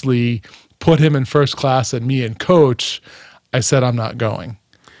purposely put him in first class and me in coach, I said, I'm not going.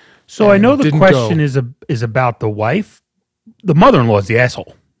 So I know the question is about the wife. The mother-in-law is the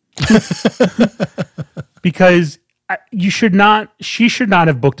asshole. Because she should not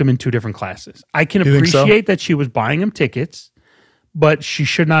have booked him in 2 different classes. I can appreciate that she was buying him tickets, but she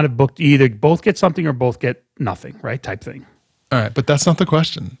should not have booked either both get something or both get nothing, right? Type thing. All right, but that's not the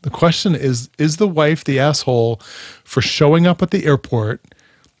question. The question is the wife the asshole for showing up at the airport?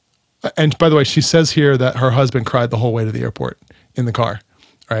 And by the way, she says here that her husband cried the whole way to the airport in the car,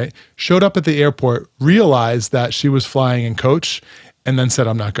 right? Showed up at the airport, realized that she was flying in coach, and then said,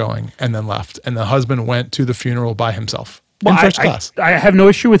 I'm not going, and then left. And the husband went to the funeral by himself in first class. I have no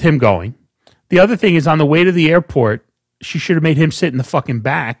issue with him going. The other thing is on the way to the airport, she should have made him sit in the fucking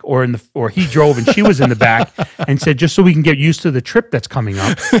back or he drove and she was in the back and said, just so we can get used to the trip that's coming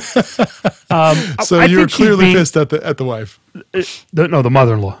up. So you're clearly pissed at the wife. The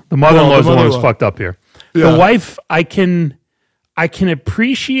mother-in-law. The mother-in-law is the one who's fucked up here. Yeah. The wife, I can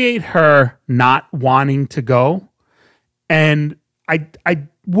appreciate her not wanting to go. And I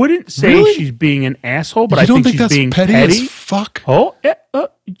wouldn't say she's being an asshole, but I think she's being petty. As fuck? Oh, yeah,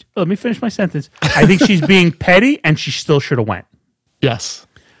 let me finish my sentence. I think she's being petty, and she still should have went. Yes,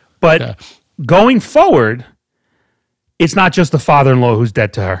 but going forward, it's not just the father-in-law who's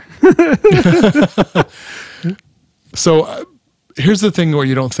dead to her. So here's the thing where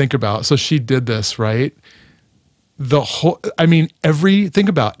you don't think about. So she did this, right? Think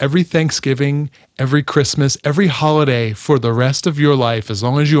about every Thanksgiving, every Christmas, every holiday for the rest of your life, as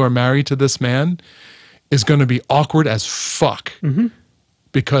long as you are married to this man, is going to be awkward as fuck. Mm-hmm.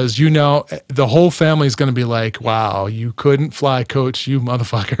 Because the whole family is going to be like, wow, you couldn't fly coach, you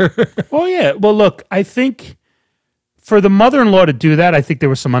motherfucker. Oh, yeah. Well, look, I think for the mother-in-law to do that, I think there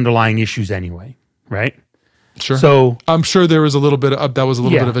were some underlying issues anyway, right? Sure. So I'm sure there was a little bit of, that was a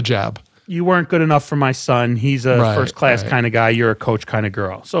little bit of a jab. You weren't good enough for my son. He's a first class kind of guy. You're a coach kind of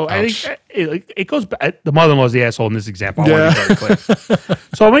girl. So ouch. I think it goes back. The mother-in-law is the asshole in this example. I want to be very clear.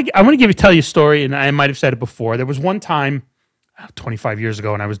 So I want to tell you a story, and I might have said it before. There was one time, 25 years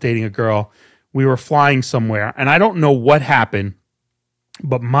ago, when I was dating a girl. We were flying somewhere, and I don't know what happened,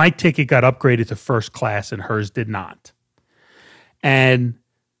 but my ticket got upgraded to first class, and hers did not. And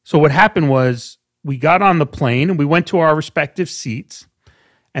so what happened was we got on the plane, and we went to our respective seats.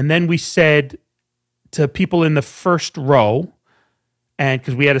 And then we said to people in the first row, and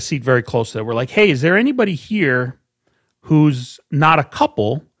because we had a seat very close to that, we're like, hey, is there anybody here who's not a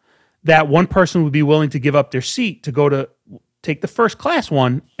couple, that one person would be willing to give up their seat to go to take the first class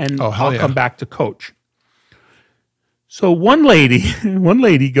one, and I'll come back to coach. So one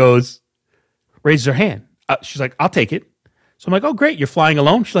lady goes, raises her hand. She's like, I'll take it. So I'm like, oh, great. You're flying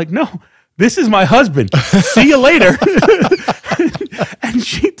alone? She's like, no, this is my husband. See you later. And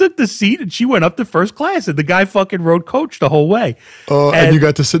she took the seat and she went up to first class, and the guy fucking rode coach the whole way. Oh, and you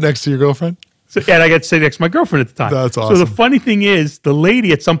got to sit next to your girlfriend? And I got to sit next to my girlfriend at the time. That's awesome. So the funny thing is, the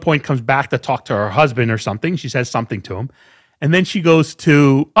lady at some point comes back to talk to her husband or something. She says something to him. And then she goes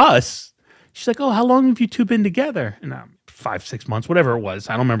to us. She's like, oh, how long have you two been together? And 5-6 months, whatever it was.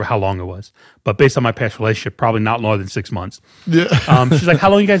 I don't remember how long it was. But based on my past relationship, probably not more than 6 months. Yeah. She's like,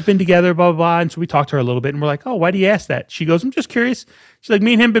 how long you guys been together, blah, blah, blah. And so we talked to her a little bit. And we're like, oh, why do you ask that? She goes, I'm just curious. She's like,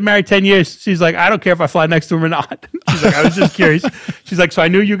 me and him been married 10 years. She's like, I don't care if I fly next to him or not. She's like, I was just curious. She's like, so I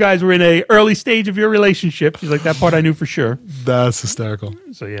knew you guys were in a early stage of your relationship. She's like, that part I knew for sure. That's hysterical.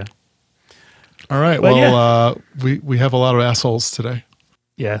 So, yeah. All right. We have a lot of assholes today.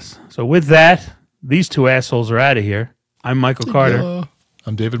 Yes. So with that, these two assholes are out of here. I'm Michael Carter.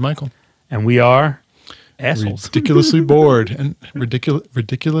 I'm David Michael. And we are assholes. Ridiculously bored and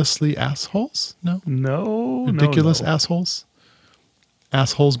ridiculously assholes? No. Ridiculous assholes?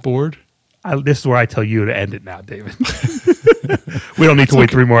 Assholes bored? This is where I tell you to end it now, David. We don't need to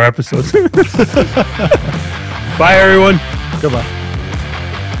wait 3 more episodes. Bye, everyone. Goodbye.